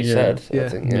 on what he Yeah. said. Yeah. I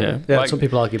think, Yeah. Yeah, Like- some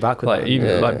people argue back with Like that. even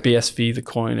Yeah. like BSV the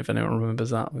coin, if anyone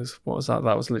remembers that, what was that?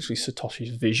 That was literally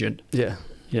Satoshi's vision. Yeah.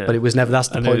 Yeah. But it was never. That's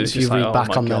the And point. it was If you just like, read oh back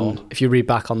my on them, God. if you read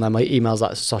back on them emails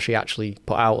that Satoshi actually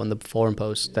put out on the forum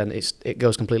post, then it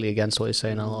goes completely against what he's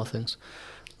saying on a lot of things.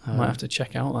 I might have to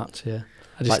check out that. Yeah.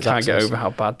 I just Like can't get access. over how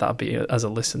bad that'd be as a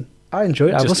listen. I enjoyed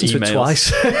it. I've Just listened to it emails.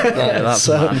 twice. Yeah, that's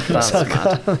So- mad. That's so-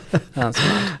 mad. That's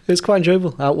mad. It was quite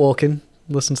enjoyable. Out walking,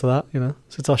 listen to that,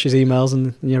 Satoshi's emails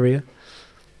in your ear.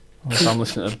 Also, I'm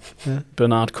listening to Yeah.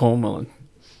 Bernard Cornwell and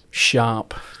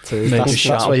Sharp. So Major that's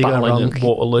Sharp where you got it battling wrong. at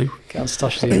Waterloo. Get on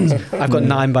Satoshi's emails. I've got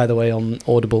 9, by the way, on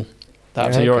Audible.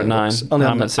 So you're at okay. 9. Only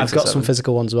I'm on- at 6 I've or got some 7.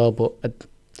 physical ones as well, but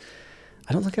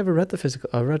I don't think I ever read the physical.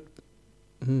 I read.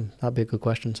 That'd be a good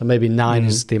question. So maybe 9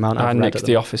 is the amount I I've read. nicked at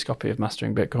the them. Office copy of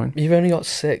Mastering Bitcoin. You've only got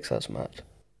 6. That's mad.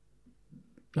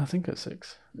 I think it's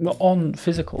 6. Not on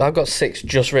physical. I've got 6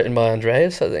 just written by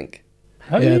Andreas, I think.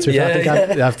 Have Yeah, you? to be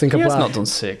fair, I think He I've has not done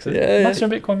 6. Yeah.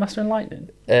 Mastering Bitcoin, Mastering Lightning.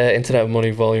 Internet of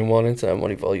Money Volume 1, Internet of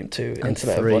Money Volume 2, And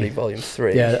Internet 3. of Money Volume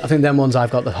 3. Yeah, I think them ones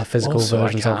I've got the physical Also,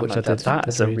 versions of, which I did. That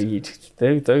is a read.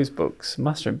 Those books,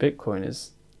 Mastering Bitcoin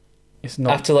is. It's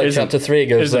not. After like isn't- chapter 3 it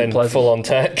goes isn't then pleasant. full on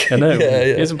tech. I know. yeah, yeah.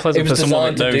 It isn't pleasant It for was someone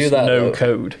that designed to knows do that, no though.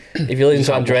 code. If you listen to Just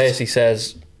Andreas, he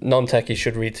says non-techies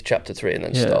should read to chapter 3 and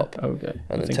then stop. Okay. And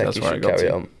I then think that's techies where I should got carry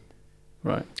to. on.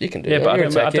 Right. You can do Yeah, it. but You're I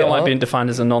a don't, I techie don't at like heart. being defined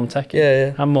as a non-techie. Yeah,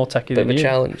 yeah. I'm more techie Bit than of a you.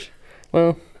 challenge.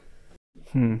 Well,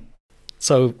 Hmm.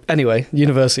 Anyway,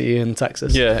 university in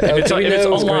Texas. Yeah. Oh, If it's, do we if it's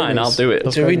know- online, I'll do it.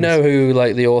 That's do we great know who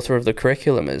like the author of the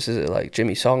curriculum is? Is it like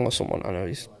Jimmy Song or someone? I know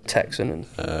he's Texan and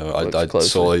works I closely.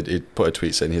 saw he put a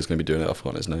tweet saying he was going to be doing it. I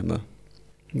forgot his name though.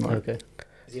 Right. Okay.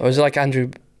 Or is it like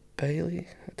Andrew Bailey?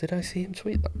 Did I see him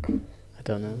tweet that? I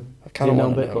don't know. I kind of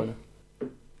want to Bitcoin.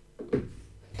 know.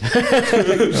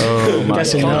 Oh my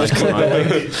Guessing God. no.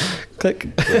 Right. Click.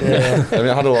 Yeah. I mean,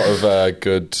 I had a lot of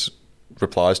good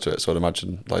replies to it, so I'd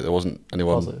imagine like there wasn't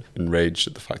anyone Positive. enraged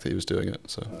at the fact that he was doing it.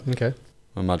 So Okay.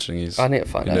 I'm imagining he's. I need to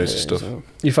find He out. knows who his it is. stuff.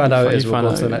 You find out it You is. We'll find go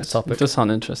out on to the who it next is. topic. It does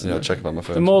sound interesting. Yeah, I'll check it out my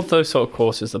phone. The more of those sort of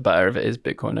courses, the better if it is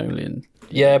Bitcoin only. And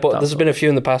Yeah, but That's there's been a few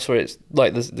in the past where it's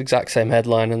like the exact same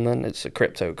headline and then it's a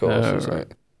crypto course. Oh, It's right.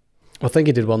 like- I think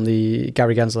he did one. The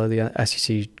Gary Gensler,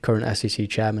 the current SEC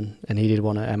chairman, and he did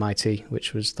one at MIT,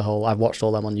 which was the whole. I've watched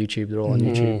all them on YouTube. They're all on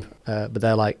YouTube, but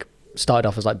they're like started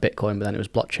off as like Bitcoin, but then it was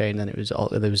blockchain. Then it was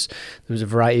there was a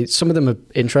variety. Some of them are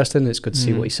interesting. It's good to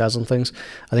see what he says on things.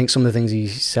 I think some of the things he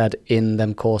said in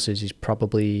them courses, he's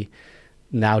probably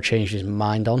now changed his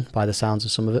mind on by the sounds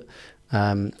of some of it.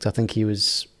 So I think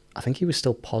he was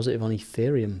still positive on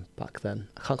Ethereum back then.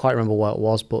 I can't quite remember what it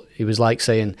was, but he was like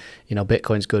saying,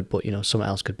 Bitcoin's good, but something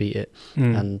else could beat it.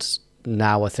 And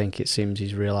now I think it seems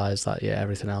he's realised that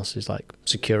everything else is like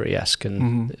security-esque,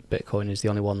 and Bitcoin is the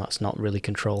only one that's not really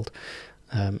controlled.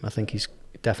 I think he's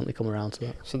definitely come around to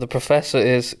that. So the professor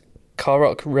is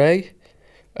Karok Ray,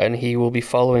 and he will be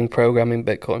following Programming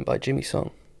Bitcoin by Jimmy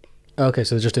Song. Okay,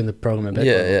 so they're just doing the programming Bitcoin.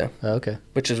 Yeah, yeah. Oh, okay,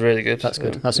 Which is really good. that's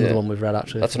good. So, That's another one we've read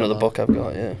actually. That's another book I've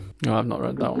got, yeah. No, I've not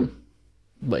read that one.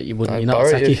 But you wouldn't. I You're not a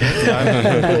borrowed it.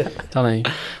 techie. Danny,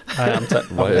 I am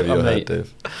Why have you I'm heard,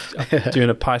 Dave? doing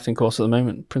a Python course at the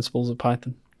moment. Principles of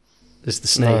Python. It's the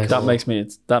snake. Nice. That makes me a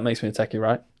techie,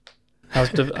 right?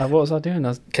 What was I doing?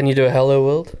 Can you do a Hello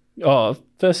World?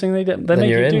 First thing they did, they Then make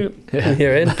you're you in.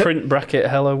 You're in. do print bracket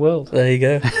hello world. There you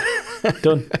go.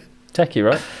 Done. Techie,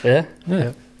 right? Yeah.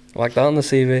 Yeah. Like that on the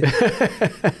CV.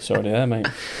 It's already there, mate.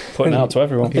 Putting it out to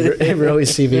everyone. He wrote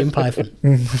his CV in Python.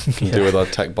 Can do with our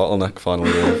tech bottleneck finally.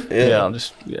 Yeah, I'll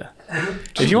just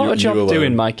If you want a job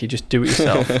doing, Mikey, just do it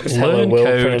yourself. It's Hello Learn World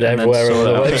code printed and then everywhere sort on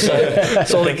it the out. website.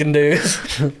 That's all he can do.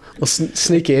 We'll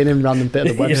sneak it in random bit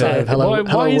of the website Yeah. of Hello, Why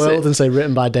Hello is World it? and say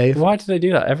written by Dave. Why do they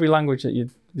do that? Every language that you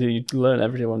learn,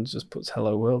 everyone just puts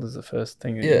 "Hello World" as the first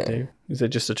thing that Yeah. you do. Is it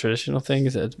just a traditional thing?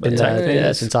 Is it a Been tech there, thing?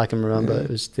 yeah, since I can remember, it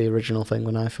was the original thing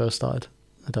when I first started.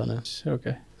 I don't know.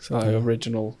 Okay, so like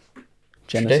original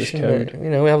Genesis Tradition, code.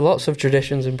 but, we have lots of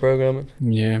traditions in programming.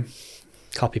 Yeah,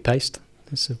 Copy paste.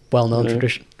 It's a well-known Yeah.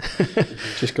 tradition.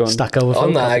 just go on. Stack Overflow.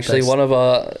 On that, copy actually, paste. one of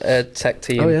our tech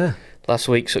team Oh yeah. last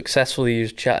week successfully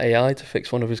used Chat AI to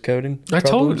fix one of his coding I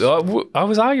problems. told you. I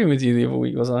was arguing with you the other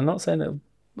week, wasn't I? I'm not saying it.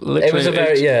 Literally, It was a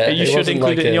very- yeah, You it should wasn't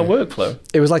include like it in a- your workflow.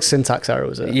 It was like syntax error,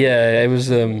 was it? Yeah, it was.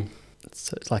 So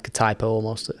it's like a typo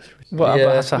almost. What? Yeah,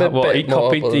 That's a what bit he more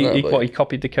copied up than that, the but- he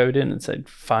copied the code in and said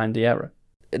find the error.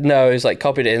 No, it was like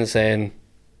copied it in saying,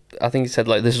 I think he said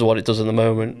like, this is what it does in the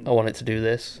moment. I want it to do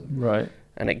this, Right.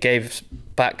 and it gave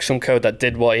back some code that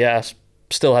did what he asked.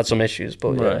 Still had some issues,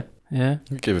 but Right. Yeah.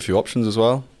 It gave a few options as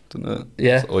well, didn't it?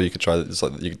 yeah, Or you could try it's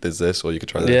like there's this, or you could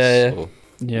try this. Yeah, yeah. Or,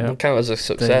 Yeah. it'll count as a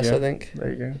success, go. I think. There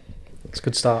you go. It's a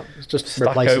good start. It's just Stack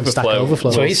replacing Stack Overflow.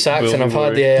 Overflow. So he's sacked, Will and I've be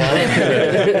hired the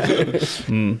AI.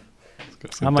 Hmm.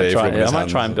 so I might Dave try. rubbing I his might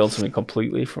hands. try and build something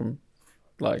completely from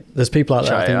like There's people out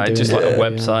there. I think, Chai, doing just it. like a Yeah,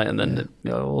 website and then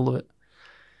all of it.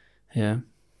 Yeah,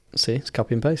 See, it's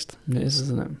copy and paste. it is,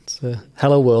 isn't it? It's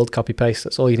Hello World, copy paste.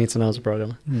 That's all you need to know as a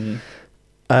programmer.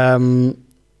 Hmm.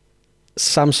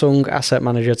 Samsung Asset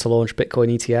Manager to launch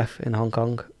Bitcoin ETF in Hong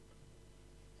Kong.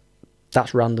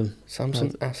 That's random.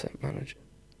 Samsung Asset Manager.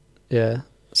 Yeah.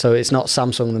 So it's not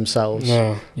Samsung themselves.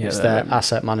 No. Yeah, It's their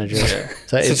asset manager. Yeah.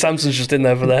 So So it's, Samsung's just in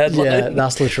there for the headline. yeah,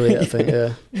 that's literally it, I think.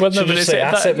 Yeah. Well, Should just say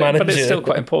asset But manager. it's still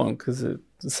quite important because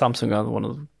Samsung are one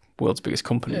of the world's biggest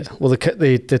companies. Well,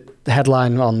 the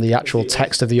headline on the actual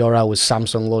text of the URL was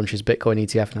Samsung launches Bitcoin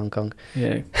ETF in Hong Kong.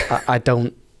 Yeah. I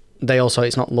don't. They also,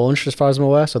 it's not launched as far as I'm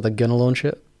aware, so they're gonna launch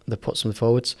it. They put some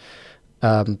forwards,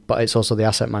 but it's also the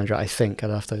asset manager. I think I'd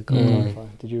have to go clarify.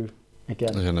 Did you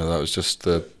again? Yeah, no, that was just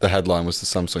the headline was the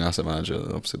Samsung Asset Manager.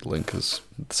 And obviously, the link is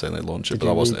saying they launch it, Did but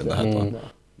you that wasn't read in the that? headline. No.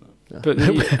 No. But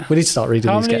the, We need to start reading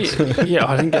how these many? guys. Yeah,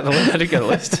 I didn't get the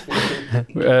list.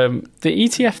 The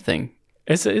ETF thing.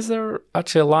 Is there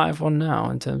actually a live one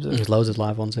now in terms of? There's loads of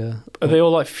live ones here. Are they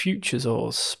all like futures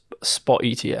or spot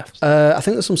ETFs? I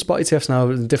think there's some spot ETFs now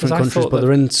in different 'Cause I countries, thought but that-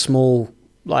 they're in small,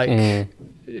 like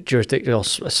jurisdictional,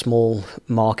 small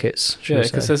markets. should Yeah, we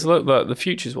because say. there's like the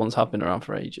futures ones have been around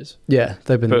for ages. Yeah,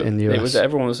 they've been But in the US.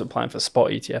 everyone was applying for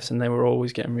spot ETFs and they were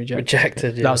always getting rejected.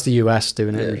 Rejected. Yeah. That's the US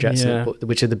doing it and rejecting Yeah. it, but,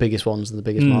 which are the biggest ones and the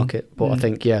biggest market. But I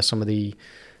think, some of the...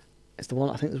 It's the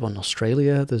one, I think there's one in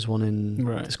Australia, there's one in...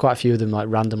 Right. There's quite a few of them like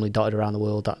randomly dotted around the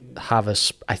world that have a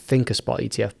spot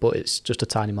ETF, but it's just a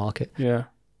tiny market. Yeah,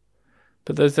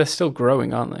 but they're still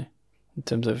growing, aren't they? In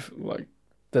terms of like,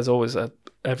 there's always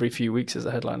every few weeks there's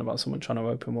a headline about someone trying to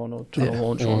open one or trying to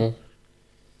launch one.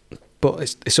 But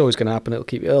it's always going to happen.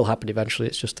 It'll happen eventually.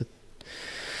 It's just a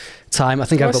time. I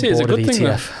think Well, I've I got see it as a bored of good thing,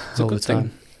 though. ETF It's a over good thing.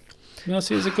 time. You know,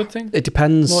 see, it's a good thing. It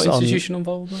depends More on... institutional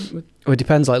involvement with. Well, it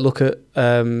depends. Like, look at,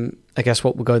 I guess,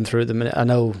 what we're going through at the minute. I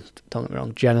know, don't get me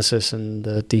wrong, Genesis and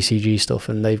the DCG stuff,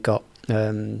 and they've got,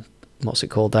 what's it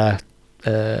called there?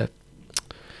 I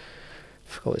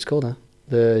forgot what it's called now.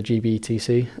 The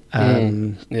GBTC.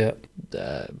 Yeah.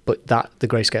 But the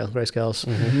grayscales.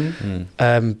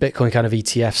 Mm-hmm. Bitcoin kind of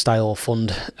ETF style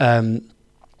fund.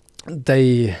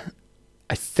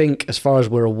 I think, as far as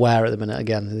we're aware at the minute,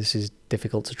 again, this is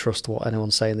difficult to trust what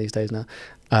anyone's saying these days now,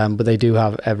 but they do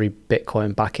have every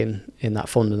Bitcoin back in that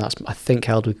fund, and that's, I think,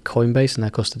 held with Coinbase and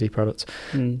their custody product.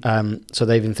 So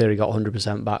they've, in theory, got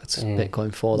 100% backed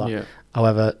Bitcoin for that. Yeah.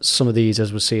 However, some of these,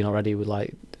 as we're seeing already, with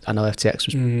like, I know FTX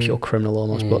was pure criminal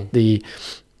almost, but the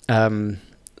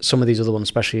some of these other ones,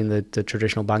 especially in the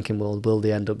traditional banking world, will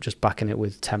they end up just backing it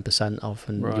with 10% off,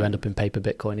 and you end up in paper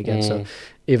Bitcoin again. So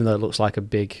even though it looks like a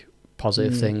big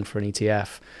positive thing for an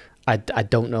ETF, I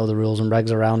don't know the rules and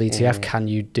regs around ETF. Can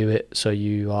you do it so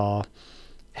you are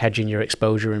hedging your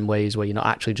exposure in ways where you're not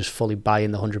actually just fully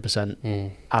buying the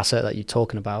 100% asset that you're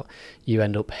talking about? You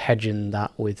end up hedging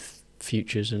that with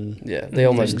futures and they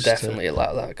almost things definitely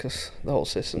allow that because the whole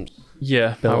system's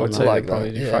Yeah, I Built would on say like they probably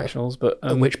that, do yeah. fractionals, but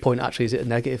at which point actually is it a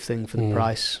negative thing for the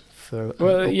price? For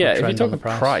well, upward yeah, if you're trend on talking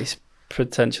the price,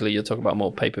 potentially you're talking about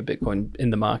more paper Bitcoin in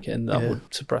the market, and that would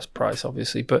suppress price,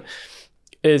 obviously. But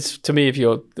it's, to me,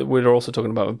 we're also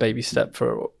talking about a baby step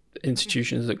for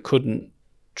institutions that couldn't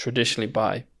traditionally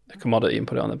buy a commodity and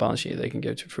put it on their balance sheet. They can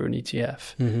go through an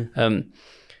ETF.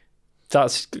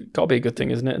 That's got to be a good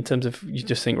thing, isn't it? In terms of, you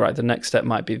just think, right, the next step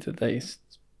might be that they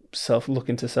look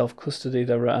into self-custody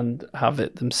and have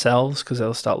it themselves, because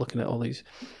they'll start looking at all these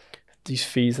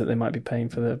fees that they might be paying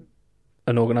for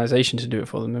an organization to do it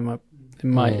for them. It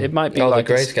might be like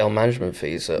the grayscale management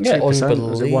fees are 2%, was it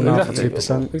unbelievable. 1.5% or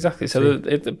 2%? Exactly. So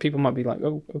people might be like,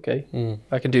 oh, okay,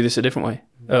 I can do this a different way.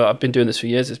 I've been doing this for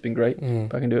years. It's been great,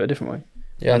 but I can do it a different way.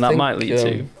 Yeah, And I that think, might lead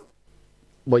to...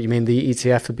 What you mean? The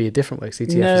ETF would be a different way. 'Cause the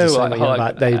ETF No, is the same like, way,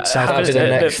 yeah, they That'd be the the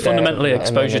next step, fundamentally and then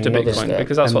exposure to another Bitcoin, step.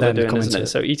 because that's And what they're then doing, come isn't into it?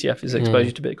 So ETF is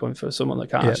exposure to Bitcoin for someone that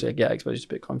can't actually get exposure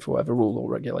to Bitcoin for whatever rule or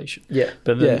regulation. Yeah.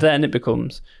 But then it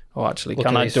becomes, actually, Look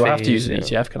at these do I have to use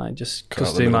fees, an ETF? Can I just Cut out the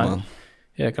custody my... middleman.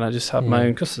 Yeah, can I just have my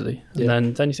own custody?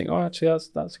 And then you think, actually,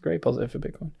 that's a great positive for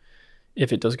Bitcoin,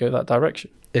 if it does go that direction.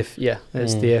 It's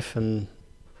the if, and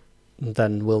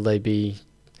then will they be?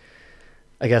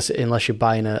 I guess unless you're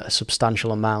buying a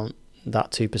substantial amount, that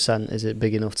 2%, is it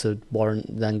big enough to warrant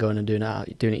then going and doing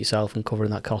it yourself and covering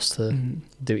that cost to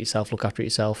do it yourself, look after it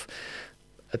yourself?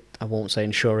 I won't say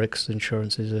insure it, because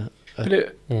insurance is But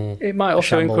it might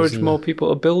also shambles encourage and more people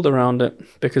to build around it,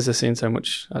 because they're seeing so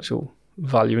much actual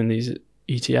value in these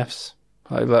ETFs.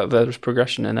 Like, there's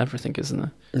progression in everything, isn't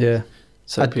there? yeah.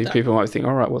 So people might think,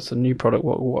 all right, what's the new product?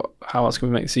 How else can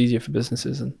we make this easier for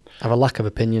businesses? And I have a lack of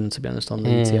opinion, to be honest, on the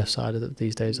ETF side of it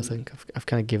these days. I think I've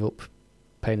kind of give up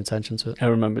paying attention to it. I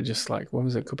remember just like, when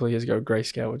was it, a couple of years ago,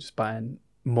 Grayscale were just buying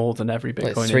more than every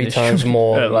Like Bitcoin 3 in history, times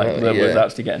more, that was yeah.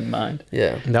 actually getting mined.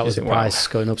 Yeah. And that was the Wow. price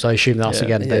going up. So I assume that's Yeah.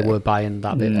 again they Yeah. were buying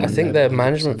that bit. Mm. I and think they're their 100%.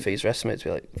 management fees are estimated to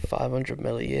be like 500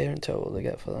 mil a year in total they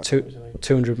get for that.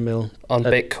 200 mil On Uh,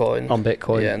 Bitcoin. on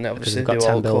Bitcoin. Yeah, and because obviously they've got do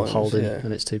 10 bill altcoins, holding, yeah.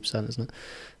 and it's 2%, isn't it?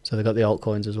 So they've got the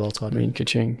altcoins as well. To I add mean, in.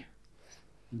 ka-ching.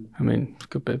 I mean,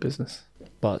 good bit of business.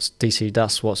 But it's DC.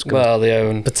 That's what's going Well, they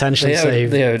own. potentially They owe-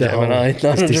 save they owe the whole Gemini this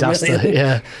 900 disaster. million.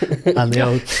 Yeah, and they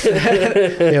owe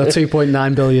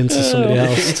 2.9 billion to somebody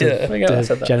else to Yeah. Forget I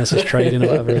said that. Genesis Trading or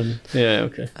whatever. And Yeah,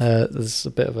 okay. there's a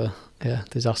bit of a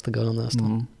disaster going on there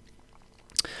still.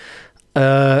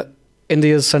 Mm.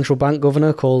 India's central bank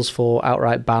governor calls for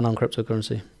outright ban on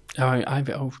cryptocurrency.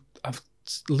 I've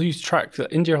lose track.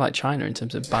 India are like China in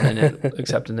terms of banning it,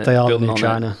 accepting it. They are the building new on it.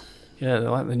 China. Yeah,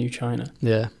 they're like the new China.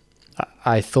 Yeah,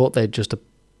 I thought they'd just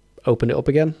opened it up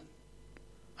again.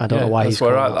 I don't know why that's he's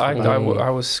where calling that. I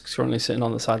was currently sitting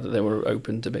on the side that they were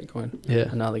open to Bitcoin. Yeah.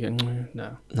 And now they're going,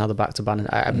 no. Now they're back to banning.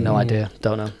 I have no idea.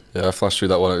 Don't know. Yeah, I flashed through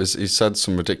that one. He said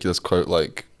some ridiculous quote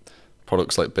like,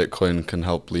 products like Bitcoin can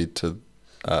help lead to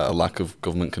a lack of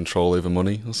government control over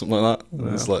money or something like that.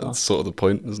 And it's like, that's sort of the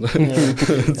point, isn't it? Yeah.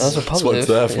 That's a That's what it's positive.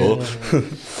 there for. Yeah.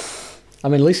 I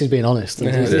mean, at least he's being honest.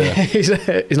 Yeah.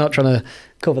 He's not trying to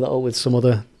cover that up with some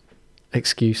other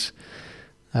excuse.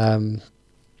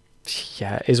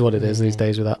 Yeah, it is what it is these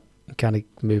days with that. Kind of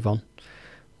move on.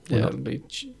 Yeah, Well, it'll be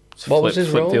What was his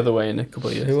flip role? the other way in a couple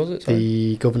of years. Who was it? Sorry?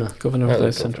 The governor. Governor Oh, of the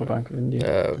the Central governor. Bank of India.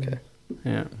 Okay.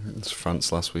 Yeah. It's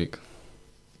France last week.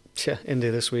 Yeah,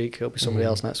 India this week. It'll be somebody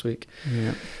else next week.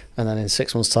 Yeah. And then in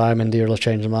 6 months' time, India will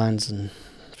change their minds and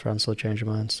France will change their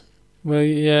minds. Well,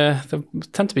 yeah, they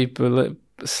tend to be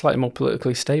slightly more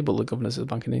politically stable, the governors of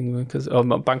the Bank of England, because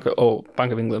Bank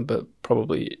of England, but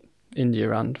probably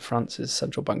India and France's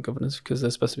central bank governors, because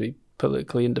they're supposed to be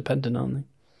politically independent, aren't they?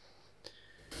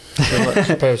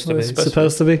 Supposed to be.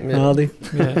 Supposed to be, Yeah. are they?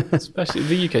 Yeah, especially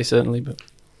the UK certainly, but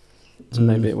so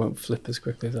maybe it won't flip as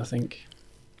quickly as I think.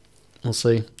 We'll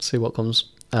see what comes.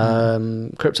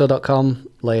 Crypto.com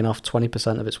laying off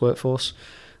 20% of its workforce.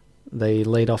 They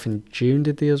laid off in June,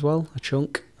 did they as well? A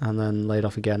chunk, and then laid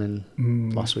off again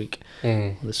in last week,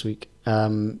 this week.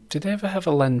 Did they ever have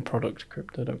a lend product,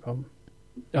 Crypto.com?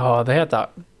 Oh, they had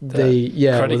that. They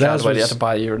credit card where they had to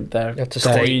buy their You have to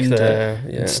coin stake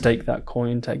and stake that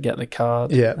coin to get the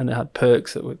card. Yeah. And it had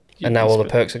perks that would. and now all the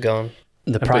perks are gone.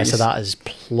 the but price you of that has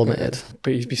plummeted.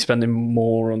 But you'd be spending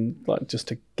more on like just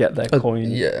to get their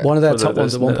coin. Yeah. One of their For the- top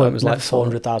ones at one the- point was like never saw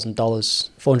it.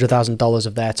 $400,000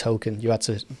 of their token. You had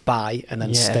to buy and then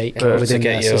Yeah, stake but to within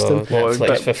their get your system Well, Netflix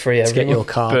but- for free to every get your month.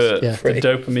 card. But Yeah. Free. the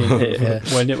dopamine hit Yeah.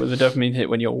 when the dopamine hit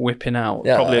when you're whipping out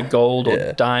Yeah. probably a gold or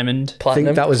Yeah. diamond, I Platinum.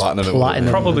 think that was Platinum it platinum.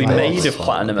 was. probably like- made of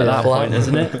platinum at Yeah. that point, Platinum.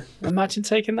 isn't it? Imagine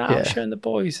taking that Yeah. out, showing the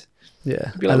boys.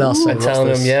 Yeah. Be like, And they'll say, "Ooh." and "What's telling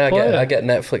them, this?" yeah, Player. I get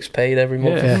Netflix paid every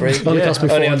month Yeah. for free. Only Yeah. cost me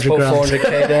Only had to put 400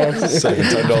 grand. 400k down. Saving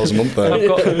 $10 a month there. I've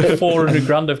got 400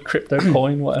 grand of crypto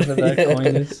coin, whatever their coin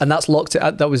is. And that's locked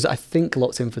in. That was, I think,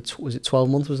 locked in for was it 12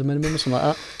 months was the minimum or something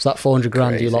like that. So that 400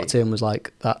 grand you Crazy. locked in was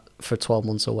like that for 12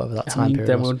 months or whatever that I time mean, period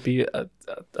there was. would be. I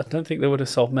don't think they would have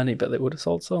sold many, but they would have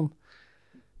sold some.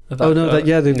 Oh no! I know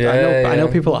yeah.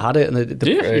 people that had it, and Do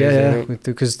you? yeah,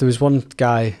 because there was one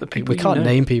guy. The people We you can't know.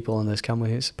 name people on this, can we?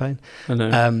 It's a pain. I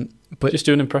know. But Just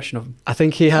do an impression of them. I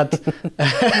think he had.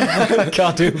 I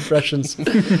can't do impressions. He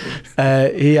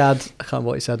had. I can't remember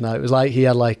what he said now. It was like he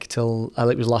had like till I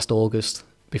think it was last August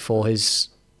before his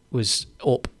was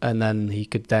up, and then he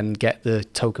could then get the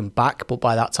token back. But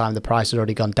by that time, the price had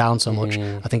already gone down so much.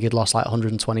 I think he'd lost like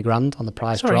 120 grand on the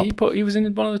price Sorry, drop. he was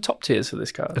in one of the top tiers for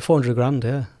this card. 400 grand,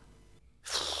 yeah.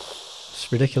 It's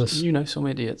ridiculous. You know some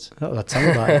idiots. Oh, I'd tell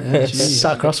him about it. Yeah. Jeez.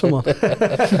 Sat across from one.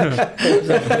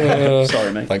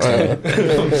 Sorry, mate. Thanks, man.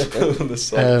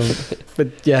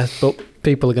 But yeah, but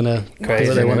people are gonna do Crazy,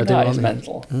 what they want to do. That aren't is they?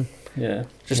 mental. Yeah.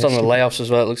 Just on the layoffs as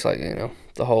well, it looks like,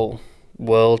 the whole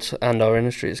world and our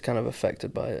industry is kind of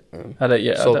affected by it. I don't,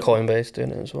 yeah, Saw I don't- Coinbase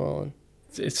doing it as well. And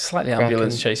it's slightly Cracking.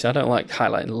 ambulance chasing. I don't like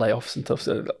highlighting layoffs and stuff.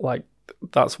 So, like,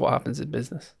 that's what happens in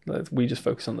business. Like, we just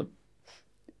focus on the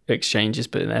exchanges,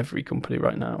 but in every company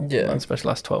right now, Yeah. especially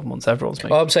last 12 months, everyone's making.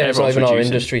 well, I'm saying it's not even our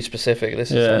reducing. industry specific.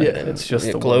 This Yeah, is it's just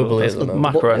the globally world. at the moment.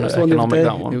 Macro What was the one the other economic, day?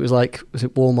 that one. It was like, was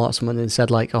it Walmart or something? And said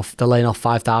like, they're laying off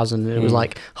 5,000. And it was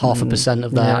like 0.5%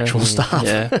 of their Yeah. actual staff.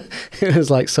 Yeah. It was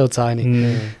like so tiny.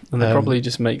 And they Um, probably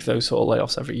just make those sort of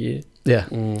layoffs every year. Yeah,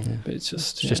 But it's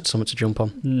just. it's just something to jump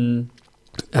on.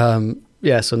 Mm.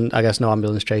 Yeah, so I guess no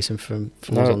ambulance chasing from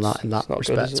No, us on it's- that in that it's not good,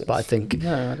 respect. is it? But I think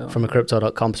No, I don't. from a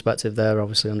crypto.com perspective, they're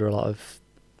obviously under a lot of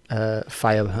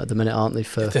fire at the minute, aren't they?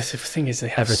 For The thing is, they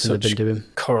have everything they've such been doing.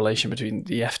 correlation between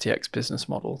the FTX business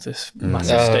model, this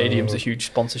massive stadiums, a huge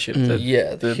sponsorship, the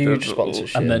huge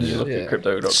sponsorship, and then you look at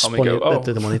Crypto.com and Spun go,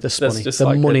 the money, just the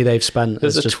like money they've spent.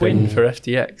 There's has a just twin been for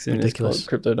FTX, and ridiculous. it's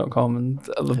called Crypto.com, and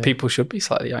other people should be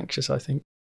slightly anxious, I think.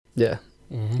 Yeah.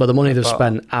 But the money they've But-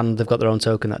 spent, and they've got their own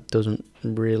token that doesn't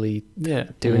really Yeah.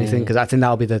 do anything, because I think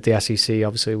that'll be the SEC,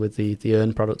 obviously, with the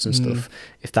earn products and stuff.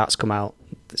 If that's come out,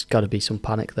 there's got to be some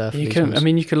panic there. For You these can, ones. I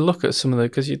mean, you can look at some of the,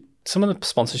 because some of the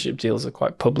sponsorship deals are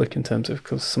quite public in terms of,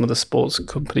 because some of the sports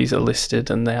companies are listed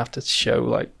and they have to show,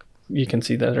 like, you can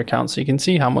see their accounts, so you can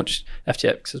see how much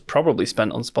FTX has probably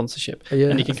spent on sponsorship,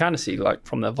 and you can kind of see, like,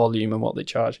 from their volume and what they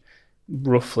charge,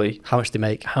 roughly how much they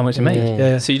make. how much they make.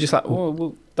 Yeah. So you're just like,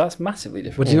 well, that's massively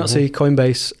different. Well, did you not see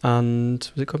Coinbase and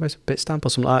was it Coinbase Bitstamp or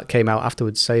something like that came out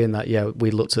afterwards saying that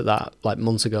we looked at that like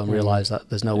months ago and realised that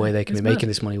there's no way they can It's be making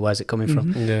this money. Where's it coming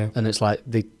from? Yeah. And it's like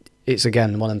it's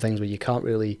again one of the things where you can't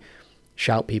really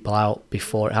shout people out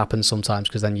before it happens sometimes,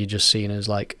 because then you're just seen as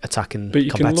like attacking But you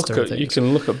can competitor look at and you things.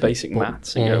 can look at basic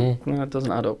maths and go, well, that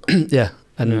doesn't add up. Yeah.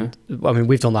 And I mean,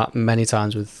 we've done that many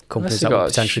times with companies Unless that you we've got a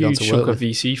potentially gone huge to chunk work of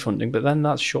with. VC funding, but then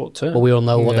that's short term. Well, we all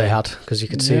know what they Yeah. had, because you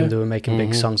could see them. They were making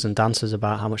big songs and dances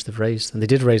about how much they've raised, and they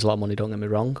did raise a lot of money. Don't get me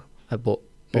wrong, but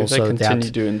If also they they continue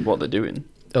had doing what they're doing.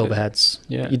 overheads.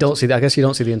 Yeah. You don't see that. I guess you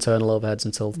don't see the internal overheads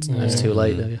until it's too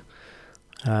late, do you?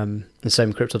 The same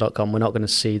with Crypto.com. We're not going to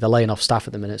see. They're laying off staff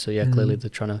at the minute, so clearly they're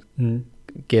trying to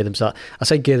gear themselves. I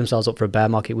say gear themselves up for a bear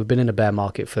market. We've been in a bear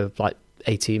market for like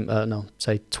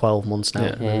 12 months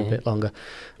now, maybe a bit longer.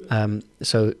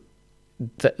 So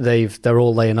they're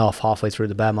all laying off halfway through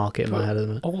the bear market in my head at the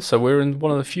minute. Also, we're in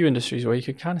one of the few industries where you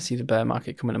can kind of see the bear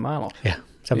market coming a mile off. Yeah,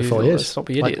 it's every 4 years. Stop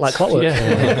be Like- idiots. like clockwork.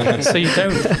 Yeah. So you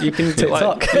can just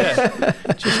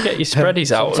get your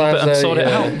spreadies out Sometimes and sort it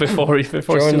yeah. out before it's During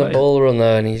too the late. bull run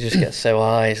though, and you just get so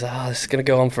high, it's like, this is gonna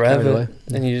go on Carried forever, away.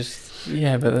 and you just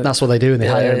Yeah, but That's what they do, and they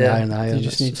Yeah, hire and they yeah. hire and they hire. you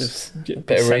just need That's to get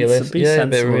bit of realism. Be Yeah, a bit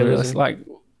of sensible. realism. It's like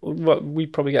what we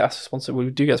probably get asked for sponsor. We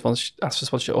do get asked for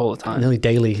sponsorship all the time. nearly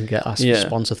daily you get asked to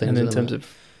sponsor things. And in at the terms minute.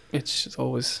 of, it's just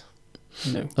always,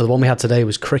 The one we had today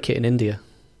was cricket in India.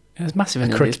 it's massive in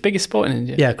India. cricket- It's the biggest sport in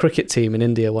India. Yeah, a cricket team in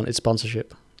India wanted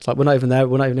sponsorship. It's like, we're not even there.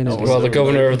 We're not even in India. well, the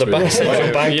governor of the bank,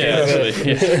 bank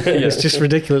It's just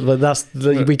ridiculous, but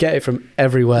we get it from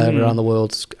everywhere around the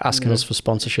world asking us for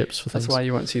sponsorships for things. That's why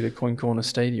you won't see the Coin Corner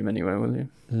Stadium anywhere, will you?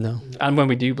 No. And when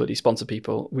we do bloody sponsor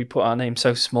people, we put our name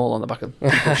so small on the back of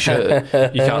people's shirt,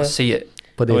 you can't see it.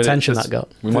 But the I mean, attention there's- that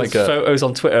got. We might There's get photos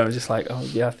on Twitter. I'm just like, oh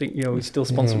yeah, I think we still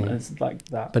sponsor them. And it's like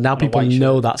that. But now on a people white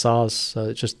know shirt. that's ours, so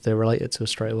it's just they're related to us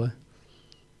straight away.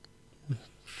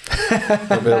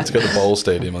 we'll be able to get the Bowl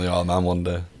Stadium on the Isle of Man one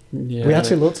day. We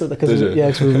actually looked at that Did you?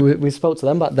 because we spoke to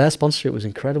them, but their sponsorship was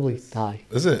incredibly high.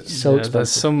 Is it? So there's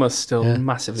expensive. some are still Yeah.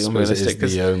 massively I suppose it unrealistic. is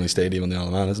 'Cause- the only stadium on the Isle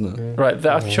of Man, isn't it? Right,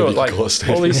 I'm sure Really like cool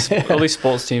stadium. all these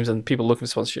sports teams and people looking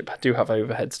for sponsorship do have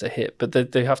overheads to hit, but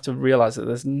they have to realize that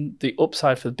there's the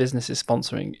upside for the businesses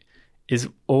sponsoring is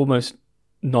almost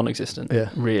non-existent. Yeah.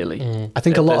 Really. I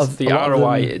think a lot There's of the a lot of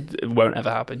ROI them- it won't ever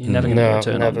happen. You're never going to No,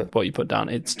 return never. on what you put down.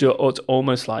 It's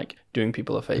almost like doing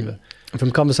people a favor. from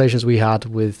conversations we had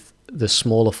with the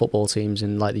smaller football teams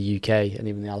in like the UK and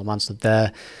even the Isle of Man stuff,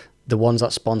 the ones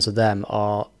that sponsor them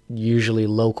are usually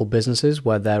local businesses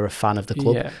where they're a fan of the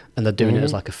club Yeah. and they're doing it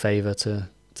as like a favour to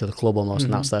the club almost,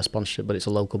 and that's their sponsorship, but it's a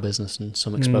local business and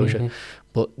some exposure.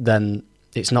 But then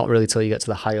it's not really till you get to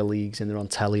the higher leagues and they're on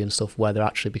telly and stuff where they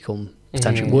actually become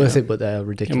potentially worth it, but they're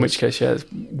ridiculous. In which case,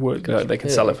 they can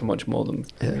sell it for much more than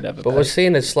we'd ever But pay. we're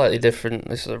seeing a slightly different.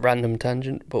 This is a random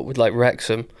tangent, but with like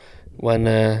Wrexham, when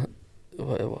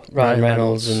Ryan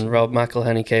Reynolds and Rob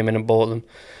McElhenney came in and bought them,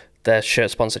 their shirt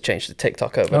sponsor changed to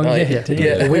TikTok overnight.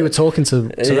 Well, we were talking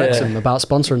to Yeah. Wrexham about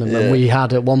sponsoring them, and we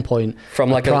had at one point From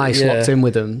like a price a, yeah. locked in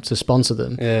with them to sponsor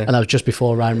them, Yeah. and that was just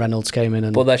before Ryan Reynolds came in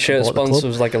and But their shirt bought the sponsor club.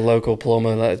 was like a local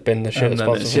plumber that has been the shirt And then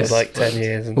sponsor it's for just- like 10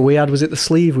 years. And, But we had, was it the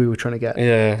sleeve we were trying to get?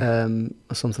 yeah.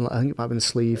 Or something like, I think it might have been the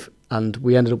sleeve, and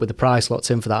we ended up with the price locked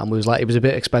in for that, and we was like, it was a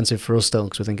bit expensive for us still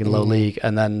because we're thinking low league,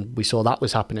 and then we saw that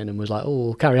was happening and was like, oh,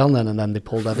 we'll carry on then, and then they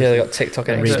pulled Yeah, everything. they got TikTok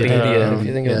and And redid Expedia. it. If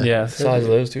you think of Yeah. the size of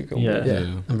those two companies. Yeah.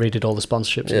 and redid all the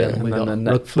sponsorships Yeah. again. And And we then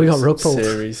got the we got Netflix rug pulled.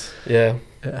 series. Yeah.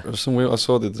 There's some weird, I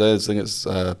saw the other day, I think it's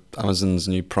Amazon's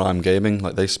new Prime Gaming.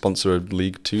 Like they sponsor a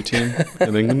League 2 team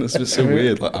in England. It's just so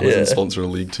weird. Like Amazon Yeah. sponsor a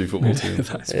League 2 football team.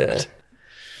 That's Yeah. bad.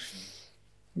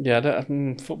 Yeah,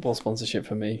 football sponsorship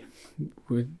for me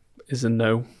is a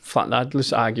no. Flat. I'd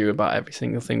just argue about every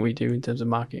single thing we do in terms of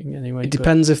marketing anyway. It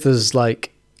depends if there's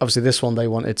like, obviously this one they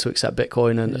wanted to accept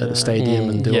Bitcoin at the stadium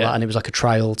and do all Yeah. that, and it was like a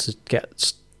trial to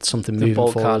get something The moving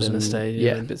ball for card us. in the And, stadium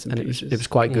yeah, and bits and and it was pieces.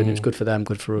 quite good. It was good for them,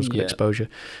 good for us, good Yeah. exposure.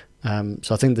 So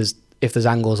I think if there's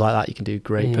angles like that, you can do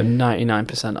great. But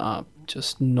 99% are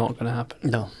just not going to happen.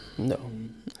 No,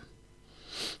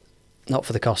 not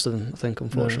for the cost of them, I think,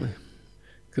 unfortunately.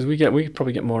 Because we could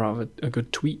probably get more out of a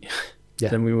good tweet Yeah.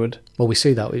 than we would. Well, we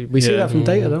see that. We see Yeah. that from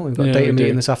data, don't we? We've got Yeah, a data we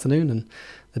meeting do. this afternoon, and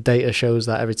the data shows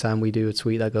that every time we do a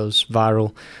tweet that goes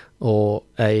viral or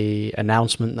a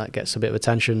announcement that gets a bit of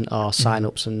attention, our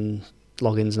sign-ups and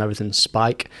logins and everything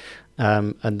spike.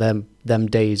 And them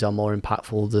days are more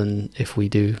impactful than if we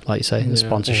do, like you say, Yeah. a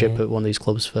sponsorship at one of these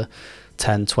clubs for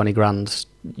 10, 20 grand.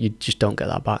 You just don't get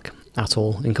that back at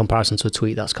all in comparison to a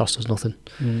tweet that's cost us nothing.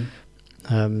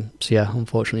 So yeah,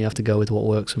 unfortunately, you have to go with what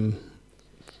works and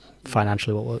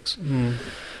financially what works.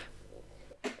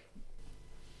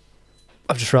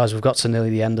 I've just realised we've got to nearly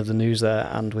the end of the news there,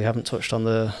 and we haven't touched on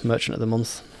the Merchant of the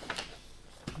Month.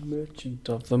 Merchant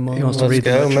of the month. Who wants to Let's read the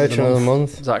go, Merchant Merchant of the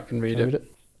Month. Zach can read Read it.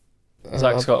 it.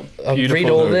 Zach's got I'll beautiful. read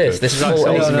all this Zach's full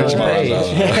got 80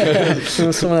 beautiful-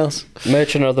 page. Someone else.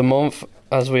 Merchant of the Month,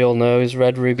 as we all know, is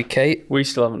Red Ruby Kate. We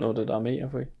still haven't ordered our meat,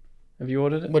 have we? Have you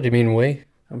ordered it? What do you mean we?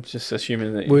 I'm just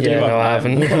assuming that. We're Yeah, doing- no, I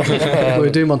haven't. We were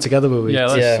doing one together, were we? Yeah,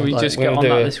 let's, Yeah, we like, just we'll get on do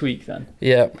that it. this week then,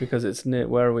 Yeah. because it's near.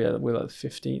 Where are we at? We're like the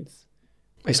 15th.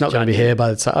 It's not going to be here by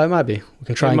the time. Oh, it might be. We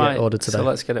can try It and might, get it ordered today. So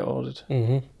let's get it ordered.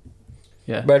 hmm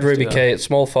Yeah. Red let's Ruby do that. Kate,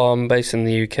 small farm based in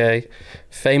the UK,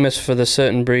 famous for the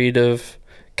certain breed of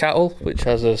cattle, which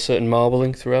has a certain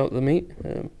marbling throughout the meat.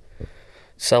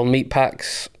 Sell meat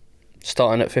packs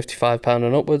starting at £55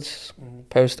 and upwards.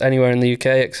 Post anywhere in the UK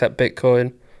except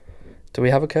Bitcoin. Do we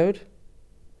have a code?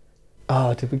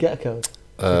 Oh, did we get a code?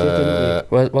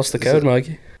 What's the Is code, it-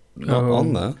 Mikey? Not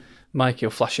on there. Mike,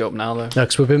 you'll flash it up now though. No,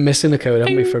 because we've been missing the code,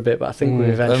 haven't we, for a bit? But I think we Mm.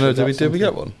 eventually. No, got did we get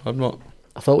something. one? I'm not.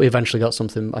 I thought we eventually got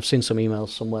something. I've seen some emails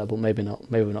somewhere, but maybe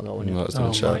not. Maybe we've not got one yet. No, it's Oh,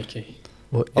 not check. Mikey.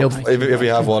 But Oh, it'll- Mikey. If we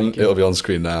have one, Mikey. it'll be on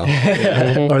screen now.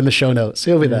 or in the show notes.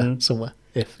 It'll be there Mhm. somewhere.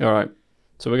 If All right.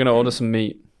 So we're gonna order some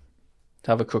meat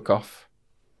to have a cook off.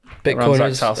 Around Bitcoiners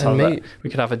Zach's house, and have meat. We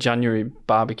could have a January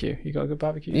barbecue. You got a good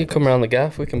barbecue? You come around the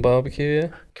gaff, we can barbecue, yeah.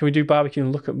 Can we do barbecue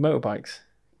and look at motorbikes?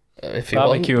 If you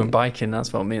Barbecue want. and biking.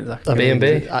 That's what me and Zach. I are mean,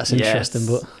 B&B? that's Yes. interesting,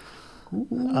 but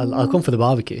I'll come for the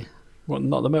barbecue. What?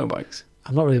 Not the motorbikes.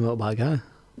 I'm not really a motorbike guy.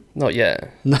 Not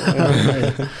yet. No,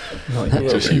 Not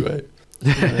yet. Just you wait.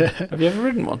 Have you ever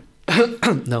ridden one?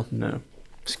 no, No.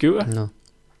 Scooter? no.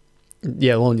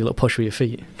 Yeah, one you little push with your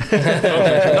feet. not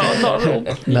a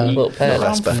little. No. Little pair.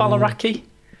 Not around Fallaraki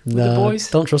with the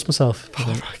boys. Don't trust myself.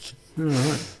 All right.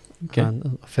 Okay.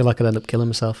 Man, I feel like I'd end up killing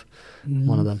myself.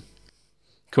 One of them.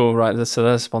 Cool. Right. So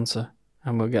there's a sponsor,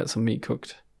 and we'll get some meat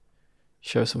cooked.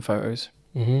 Show some photos.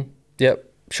 Yep.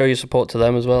 Show your support to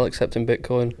them as well, accepting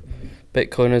Bitcoin.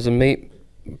 Bitcoiners and meat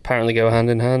apparently go hand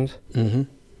in hand. Mm-hmm.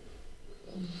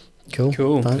 Cool.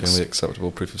 Cool. The Thanks. only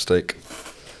acceptable proof of stake.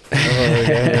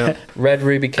 Yeah.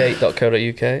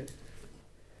 RedRubyCake.co.uk.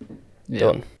 Yeah.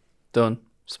 Done. Done.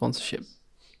 Sponsorship.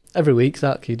 Every week,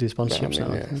 Zach, you do I mean, sponsorships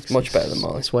now. yeah, it's much better than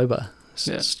mine. It's way better.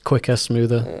 Yeah. It's quicker,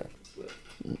 smoother,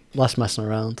 less messing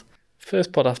around.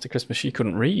 First pod after Christmas, she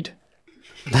couldn't read.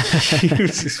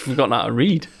 She's forgotten how to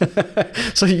read.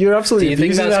 So you're absolutely Do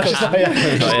you think abusing that's that.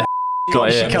 Got it.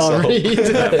 Got She it. can't read.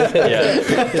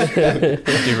 Yeah.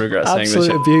 I do regret saying Absolute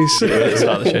this. abuse. At the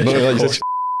start of the show. No, Of like, course.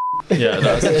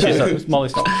 Yeah, she's like,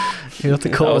 Molly's not. You have to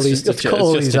cut That all was these, just you a have to cut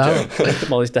all joke. It's these just a out. joke.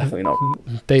 Molly's definitely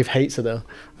not. Dave hates it though.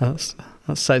 That's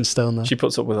set in stone though. She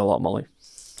puts up with a lot, Molly.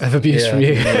 Of abuse Yeah. from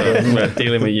you. We're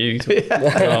dealing with you.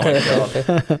 Oh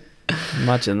my god.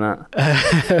 Imagine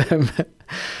that.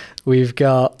 We've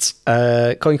got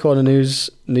Coin Corner News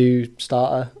new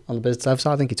starter on the business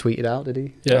website. I think he tweeted out, did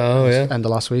he? Yeah. Oh, yeah. End of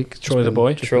last week. Just Troy the been-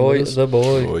 boy. just been Troy with us. the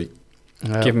boy. Boy.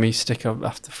 Give me stick up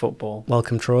after football.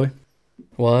 Welcome, Troy.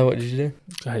 Why? What did you do?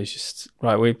 It's just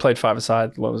right. We played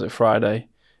five-a-side. What was it? Friday.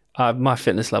 My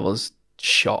fitness level's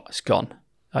shot. It's gone.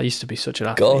 I used to be such an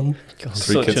athlete. Gone. God.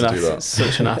 Three Such kids an to do athlete. that.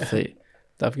 Such an athlete.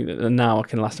 And now I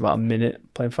can last about a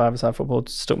minute playing five-a-side football.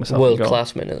 Stuck myself in World goal.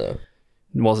 class minute though.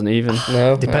 Wasn't even.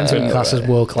 No. Depends what your class is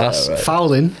world class. Right.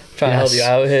 Fouling. Trying to help you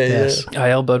out here. Yes. Yeah. I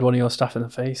elbowed one of your staff in the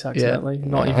face accidentally.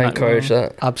 Not even I encourage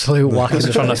that. Absolute whack in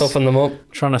the Trying to face. Toughen them up.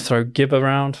 Trying to throw Gibb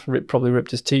around. Probably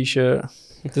ripped his t-shirt.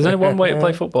 There's only one way to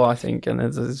play football, I think, and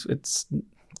it's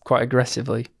quite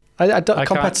aggressively. I don't, I can't-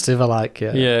 competitive, I like,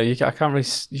 yeah. Yeah, you can't really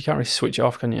switch it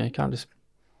off, can you? You can't just.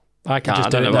 I can't. Just I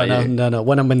don't do know it. about you. No.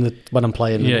 When I'm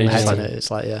playing Yeah, and you just heading like- it,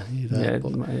 it's like, yeah, you're there.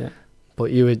 Yeah, yeah. But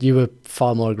you were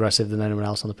far more aggressive than anyone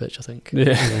else on the pitch, I think.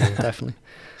 Yeah. Definitely.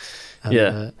 And,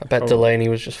 Yeah. I bet Delaney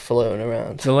was just floating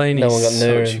around. Delaney's No one got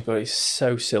near such him. good. He's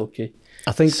so silky.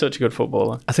 I think Such a good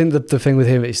footballer. the thing with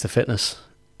him is the fitness.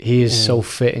 he is so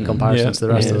fit in comparison Yeah, to the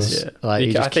rest he of is, us. yeah. Like, he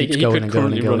I just think keeps he going could and going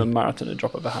currently and run a going. marathon at a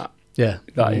drop of a hat. Yeah,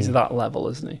 He's that level,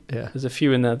 isn't he? yeah. There's a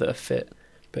few in there that are fit,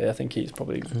 but I think he's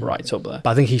probably right up there. But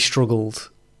I think he struggled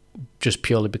just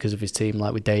purely because of his team,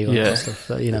 like with Dave Yeah. and stuff.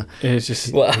 But, you know, It's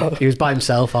just. Wow. he was by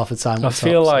himself half the time. I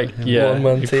feel like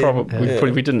One-man we team. probably Yeah.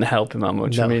 we didn't help him that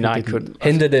much. No, I mean, we I didn't. could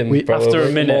Hindered him. We- probably. after a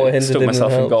More minute hindered stuck him than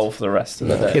myself in helped. goal for the rest of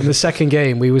the day. in the second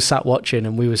game, we were sat watching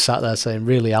and we were sat there saying,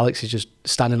 "Really, Alex is just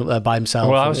standing up there by himself."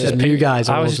 Well, I was and just you guys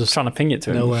I are all was just trying to ping it to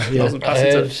him. nowhere. I Yeah. wasn't I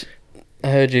passing heard, I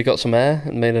heard you got some air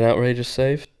and made an outrageous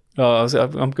save.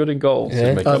 I'm good in goals.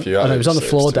 Yeah. Make a few I know, it was on the saves,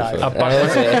 floor to be dive. fair. I backed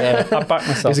myself. I backed It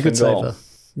myself was a good in save goal. though.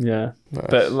 Yeah, Nice.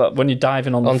 but look, when you're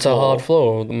diving on the Onto floor, a hard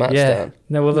floor or the mat yeah. stand.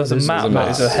 No, well, there's a There's mat a that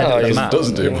mat. is ahead Oh, of the it mat.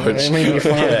 doesn't do much. I mean, you're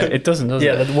fine. Yeah, it doesn't, does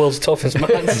Yeah, it? the world's toughest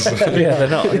mats. Yeah, they're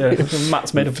not. Yeah. The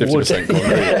mat's made of wood. 50%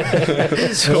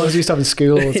 concrete. So I was used to having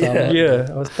school all the time. Yeah,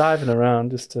 I was diving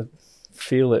around just to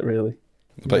feel it really.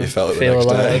 I bet you felt it the Feel next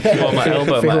alive. day. Well, my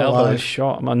elbow Feel alive. was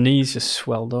shot. My knees just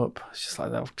swelled up. It's just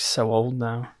like, I'm so old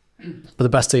now. But the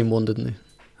best team won, didn't they?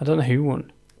 I don't know who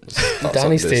won. That's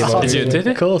Danny's like this. team. Did you? Did Of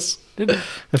it? course. Did it?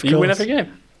 Of You win course. every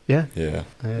game. Yeah. Yeah.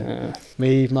 Yeah.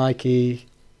 Me, Mikey,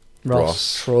 Ross,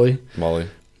 Ross. Troy, Molly.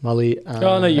 Molly. And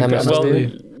Oh no, you've got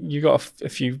Emerson. you got a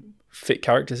few fit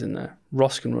characters in there.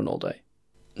 Ross can run all day.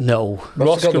 No.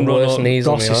 Ross got the can run worst all. knees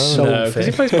on Ross the is island. so No, because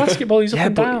he unfit. plays basketball. He's up Yeah,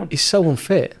 and but down. he's so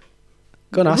unfit.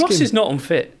 Go and ask Ross him. is not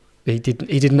unfit. He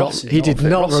did not. Ross is He did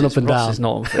unfit. not Ross run is- up and Ross down. is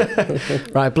not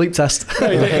unfit. Right, bleep test.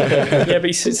 Yeah, but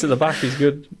he sits at the back. He's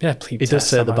good. Yeah, please. He does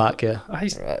sit at the back. Yeah.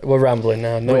 Right, we're rambling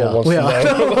now. No We one are. wants We to are.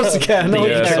 know. No one wants to care. No one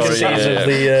Yeah, cares. sorry, Of yeah.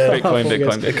 the,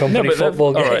 Bitcoin. the company but football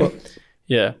all game. right.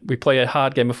 Yeah, we play a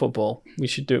hard game of football. We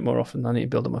should do it more often. I need to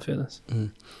build up my fitness.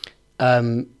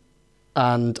 And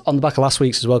on the back of last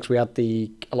week's as well, because we had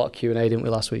a lot of Q&A, didn't we,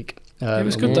 last week? It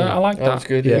was good. I like that. That was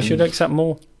good, Yeah, yeah. we should accept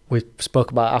more. We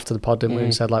spoke about it after the pod, didn't we?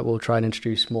 And Mm. said like we'll try and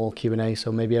introduce more Q&A.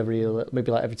 So maybe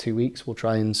like every 2 weeks we'll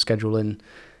try and schedule in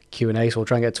Q&A. So we'll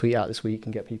try and get a tweet out this week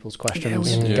and get people's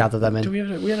questions and did. gather them in.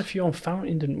 We had a few on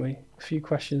Fountain, didn't we? A few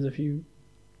questions. A few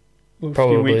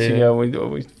Probably, weeks yeah. ago.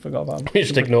 We forgot about them. We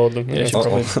just ignored them. Yeah, Yeah. should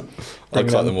probably I'll bring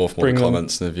collect them- them all from all bring the them.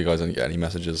 comments, and if you guys don't get any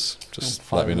messages, just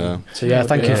Oh, let me fine. know. So yeah,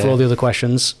 thank you Yeah. for all the other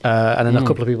questions. And then a Mm.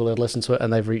 couple of people had listened to it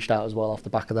and they've reached out as well off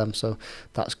the back of them. So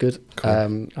that's good.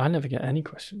 Cool. I never get any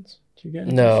questions. Do you get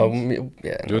any No, questions?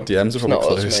 yeah. Your no. DMs are It's probably not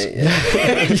us, closed.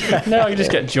 mate. Yeah. No, you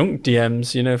just get junk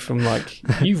DMs, from like,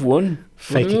 you've won.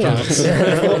 Fake What accounts.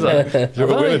 was that? You're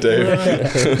a winner,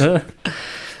 Dave.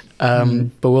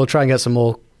 But we'll try and get some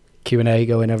more Q&A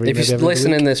going If maybe you're every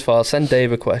listening week. this far, send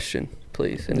Dave a question,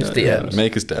 please, in his Yeah. DMs.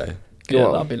 Make his day. Go Yeah,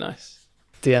 on. that'd be nice.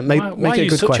 Yeah, make why are it a you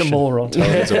good such question. a moron? Tell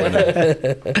him he's a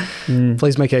winner.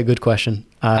 Please make it a good question.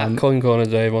 At Coin Corner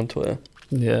Dave on Twitter.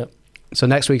 Yeah. So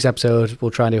next week's episode,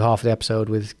 we'll try and do half of the episode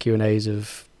with Q&As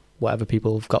of whatever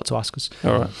people have got to ask us.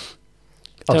 All right.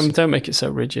 Obviously- Don't make it so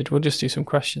rigid. We'll just do some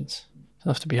questions. Doesn't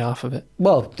have to be half of it.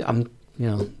 Well, I'm,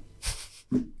 Yeah.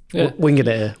 winging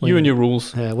it here. You and your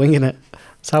rules. Yeah, winging it.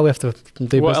 That's how we have to do What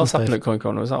business. else happened Dave. at Coin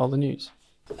Corner? Was that all the news?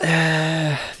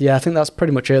 Yeah, I think that's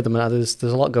pretty much it at the minute. There's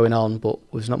a lot going on, but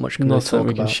there's not much to really Nothing talk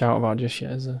we can about. shout about just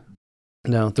yet, is there?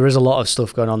 No, there is a lot of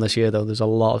stuff going on this year, though. There's a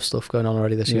lot of stuff going on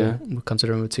already this year. Yeah. We're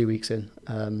considering we're 2 weeks in.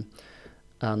 And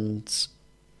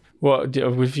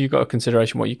Have you got a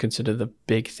consideration what you consider the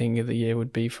big thing of the year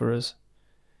would be for us?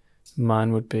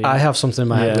 Mine would be. I have something in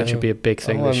my head Yeah. which would be a big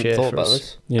thing I this haven't year thought for about us.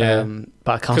 this. Yeah.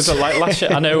 But I can't Because say. like last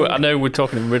year, I know we're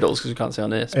talking in riddles because we can't say on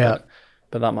this. Yeah.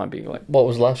 But that might be like What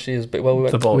was last year's big? Well, we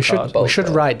went the ball we should card. Ball we should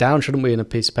card. write down, shouldn't we, in a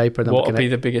piece of paper, and then What we would be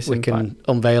the biggest we impact? can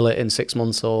unveil it in 6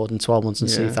 months or in 12 months and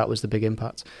see Yeah. if that was the big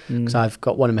impact. Mm. Because I've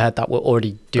got one in my head that we're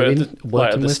already But doing, at the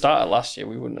working with. start of last year,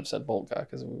 we wouldn't have said bulk car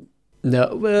because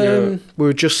No, Yeah. we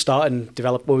were just starting to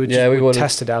develop. We were just, Yeah, we we would've-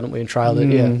 tested out, hadn't we, and trialed it.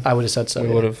 Mm. Yeah, I would have said so. we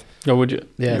yeah. would have. or would you?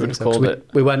 Yeah, I you would think have so, 'cause called it.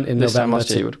 We went in This time November. last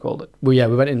year, you would have called it. Well, yeah,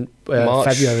 we went in March.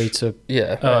 February to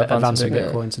Yeah. advancing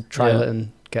Bitcoin. Bitcoin to trial Yeah. it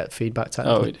and get feedback Oh,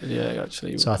 technically. we did, yeah,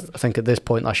 actually. So I think at this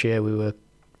point last year we were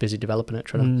busy developing it,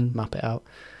 trying Mm. to map it out.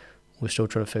 We're still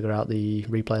trying to figure out the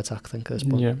replay attack. I think at this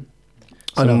point. yeah.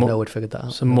 I Some don't more- know. We'd figured that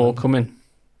out. Some more coming.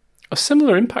 A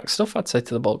similar impact stuff, I'd say,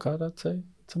 to the bulk card. I'd say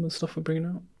some of the stuff we're bringing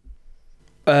out.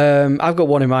 I've got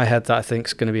one in my head that I think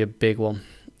is going to be a big one,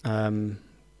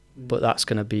 but that's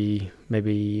going to be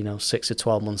maybe 6 to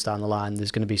 12 months down the line.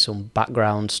 There's going to be some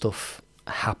background stuff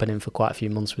happening for quite a few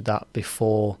months with that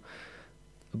before.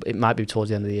 It might be towards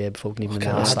the end of the year before we can even Look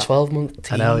at announce that, that.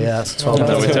 12-month I know, yeah, that's 12 No,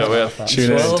 months. we don't, we have-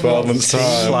 Tune in in 12 months'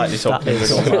 time. Slightly top That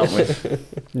is- aren't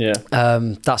we? Yeah.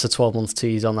 That's a 12-month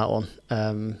tease on that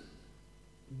one.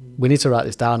 We need to write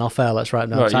this down off air. Let's write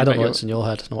it down. Right, 'cause I you don't make know your- what's in your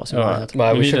head, not what's in All my right. head.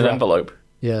 Right, we we need should an wrap- envelope.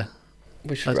 Yeah.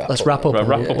 We should Let's wrap up. Right,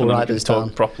 wrap and up we'll and then write we can this talk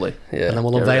down. properly. Yeah. And then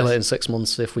we'll Yeah, unveil yes. it in 6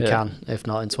 months if we Yeah. can. If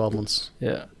not, in 12 months.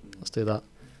 Yeah. Let's do that.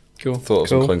 Cool. Thought of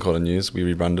Cool. some Coin Corner news. We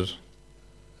rebranded.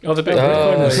 Oh, the big Oh,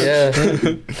 Bitcoiners. yeah.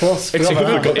 Of course. It's a good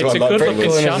looking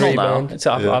Bitcoiners channel now.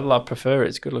 rebound. I prefer it.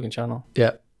 It's a good looking channel.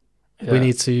 Yeah. Yeah. We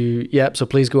need to, so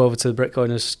please go over to the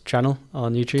Bitcoiners channel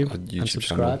on YouTube, A and YouTube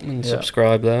subscribe. And Yeah.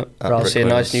 subscribe that. Right. See a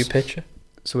nice Bitcoiners. new picture.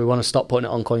 So we want to stop putting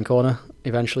it on Coin Corner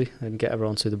eventually and get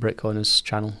everyone to the Bitcoiners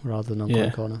channel rather than on Yeah.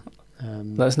 Coin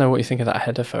Corner. Let us know what you think of that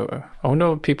header photo. I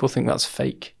wonder if people think that's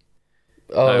fake.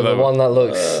 Oh, the one that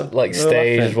looks like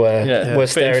staged where Yeah. we're But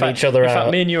staring each other in out.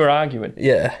 fact, me and you were arguing.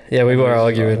 Yeah, we were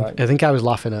arguing. I think I was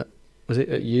laughing at, was it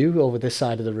at you over this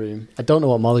side of the room? I don't know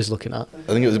what Molly's looking at.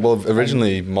 I think it was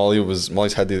originally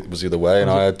Molly's head was the other way,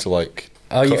 and I had to like.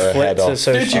 Oh, you cut her head flipped her, off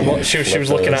so and she then was flip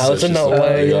looking her, at so us in she's that like,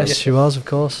 way. Yes, she was, of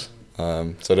course.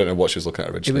 So I don't know what she was looking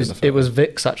at originally. It was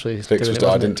Vix actually. Vix doing was it, doing-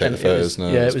 I wasn't didn't it? take And the photos, no,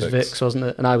 Yeah, it it was was Vix. Vix, wasn't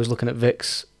it? And I was looking at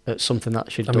Vix at something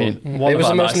that she'd I done. mean, It was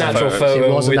the most natural It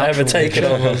photo was a we've natural ever taken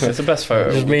of us. It's the best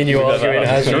photo. Just me and you We've ever arguing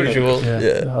had. as usual. Yeah.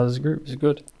 Yeah, as a group, it's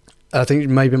good. I think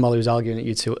maybe Molly was arguing at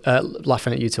you two,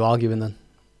 laughing at you two arguing then.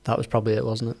 That was probably it,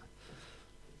 wasn't it?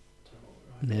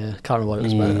 Yeah, can't remember what it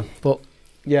was about. But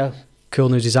yeah, cool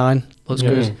new design. Looks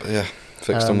good. But yeah,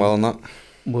 fixed them well on that.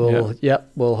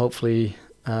 We'll hopefully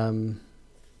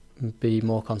be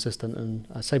more consistent and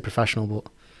I'd say professional, but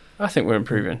I think we're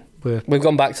improving. We've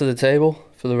gone back to the table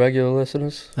for the regular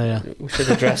listeners. yeah. We should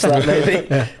address that maybe.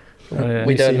 Yeah.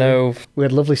 We don't know. We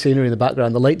had lovely scenery in the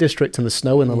background, the Lake District and the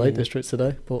snow in the Lake District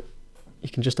today, but you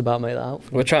can just about make that out.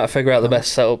 We're trying to figure out the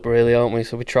best setup, really, aren't we?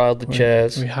 So we tried the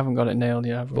chairs, We haven't got it nailed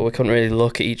yet. but we couldn't really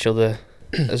look at each other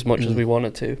as much as we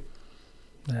wanted to.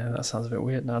 Yeah, that sounds a bit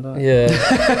weird now, doesn't it? Yeah.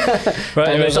 Right,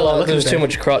 And anyway, there was too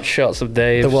much crotch shots of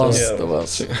Dave. There was. so- There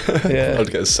was. Yeah. I'd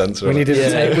get a sensor. We on it.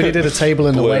 needed a table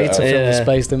in the Blur way it to out. fill the Yeah.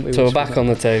 space, didn't we? So we're Which back was- on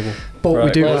the table. But we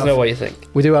Right. do Let us know have what you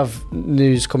think.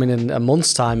 news coming in a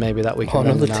month's time, maybe that we can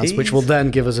another announce, tease? which will then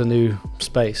give us a new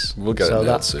space. We'll get so it nailed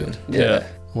that's soon. good. Yeah.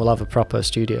 We'll have a proper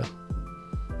studio.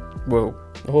 Whoa,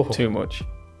 Oh. too much.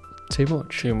 Too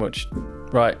much. Too much.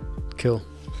 Right. Cool.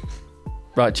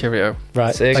 Right, cheerio.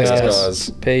 Right. See you Thanks, guys. Guys.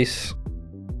 Peace.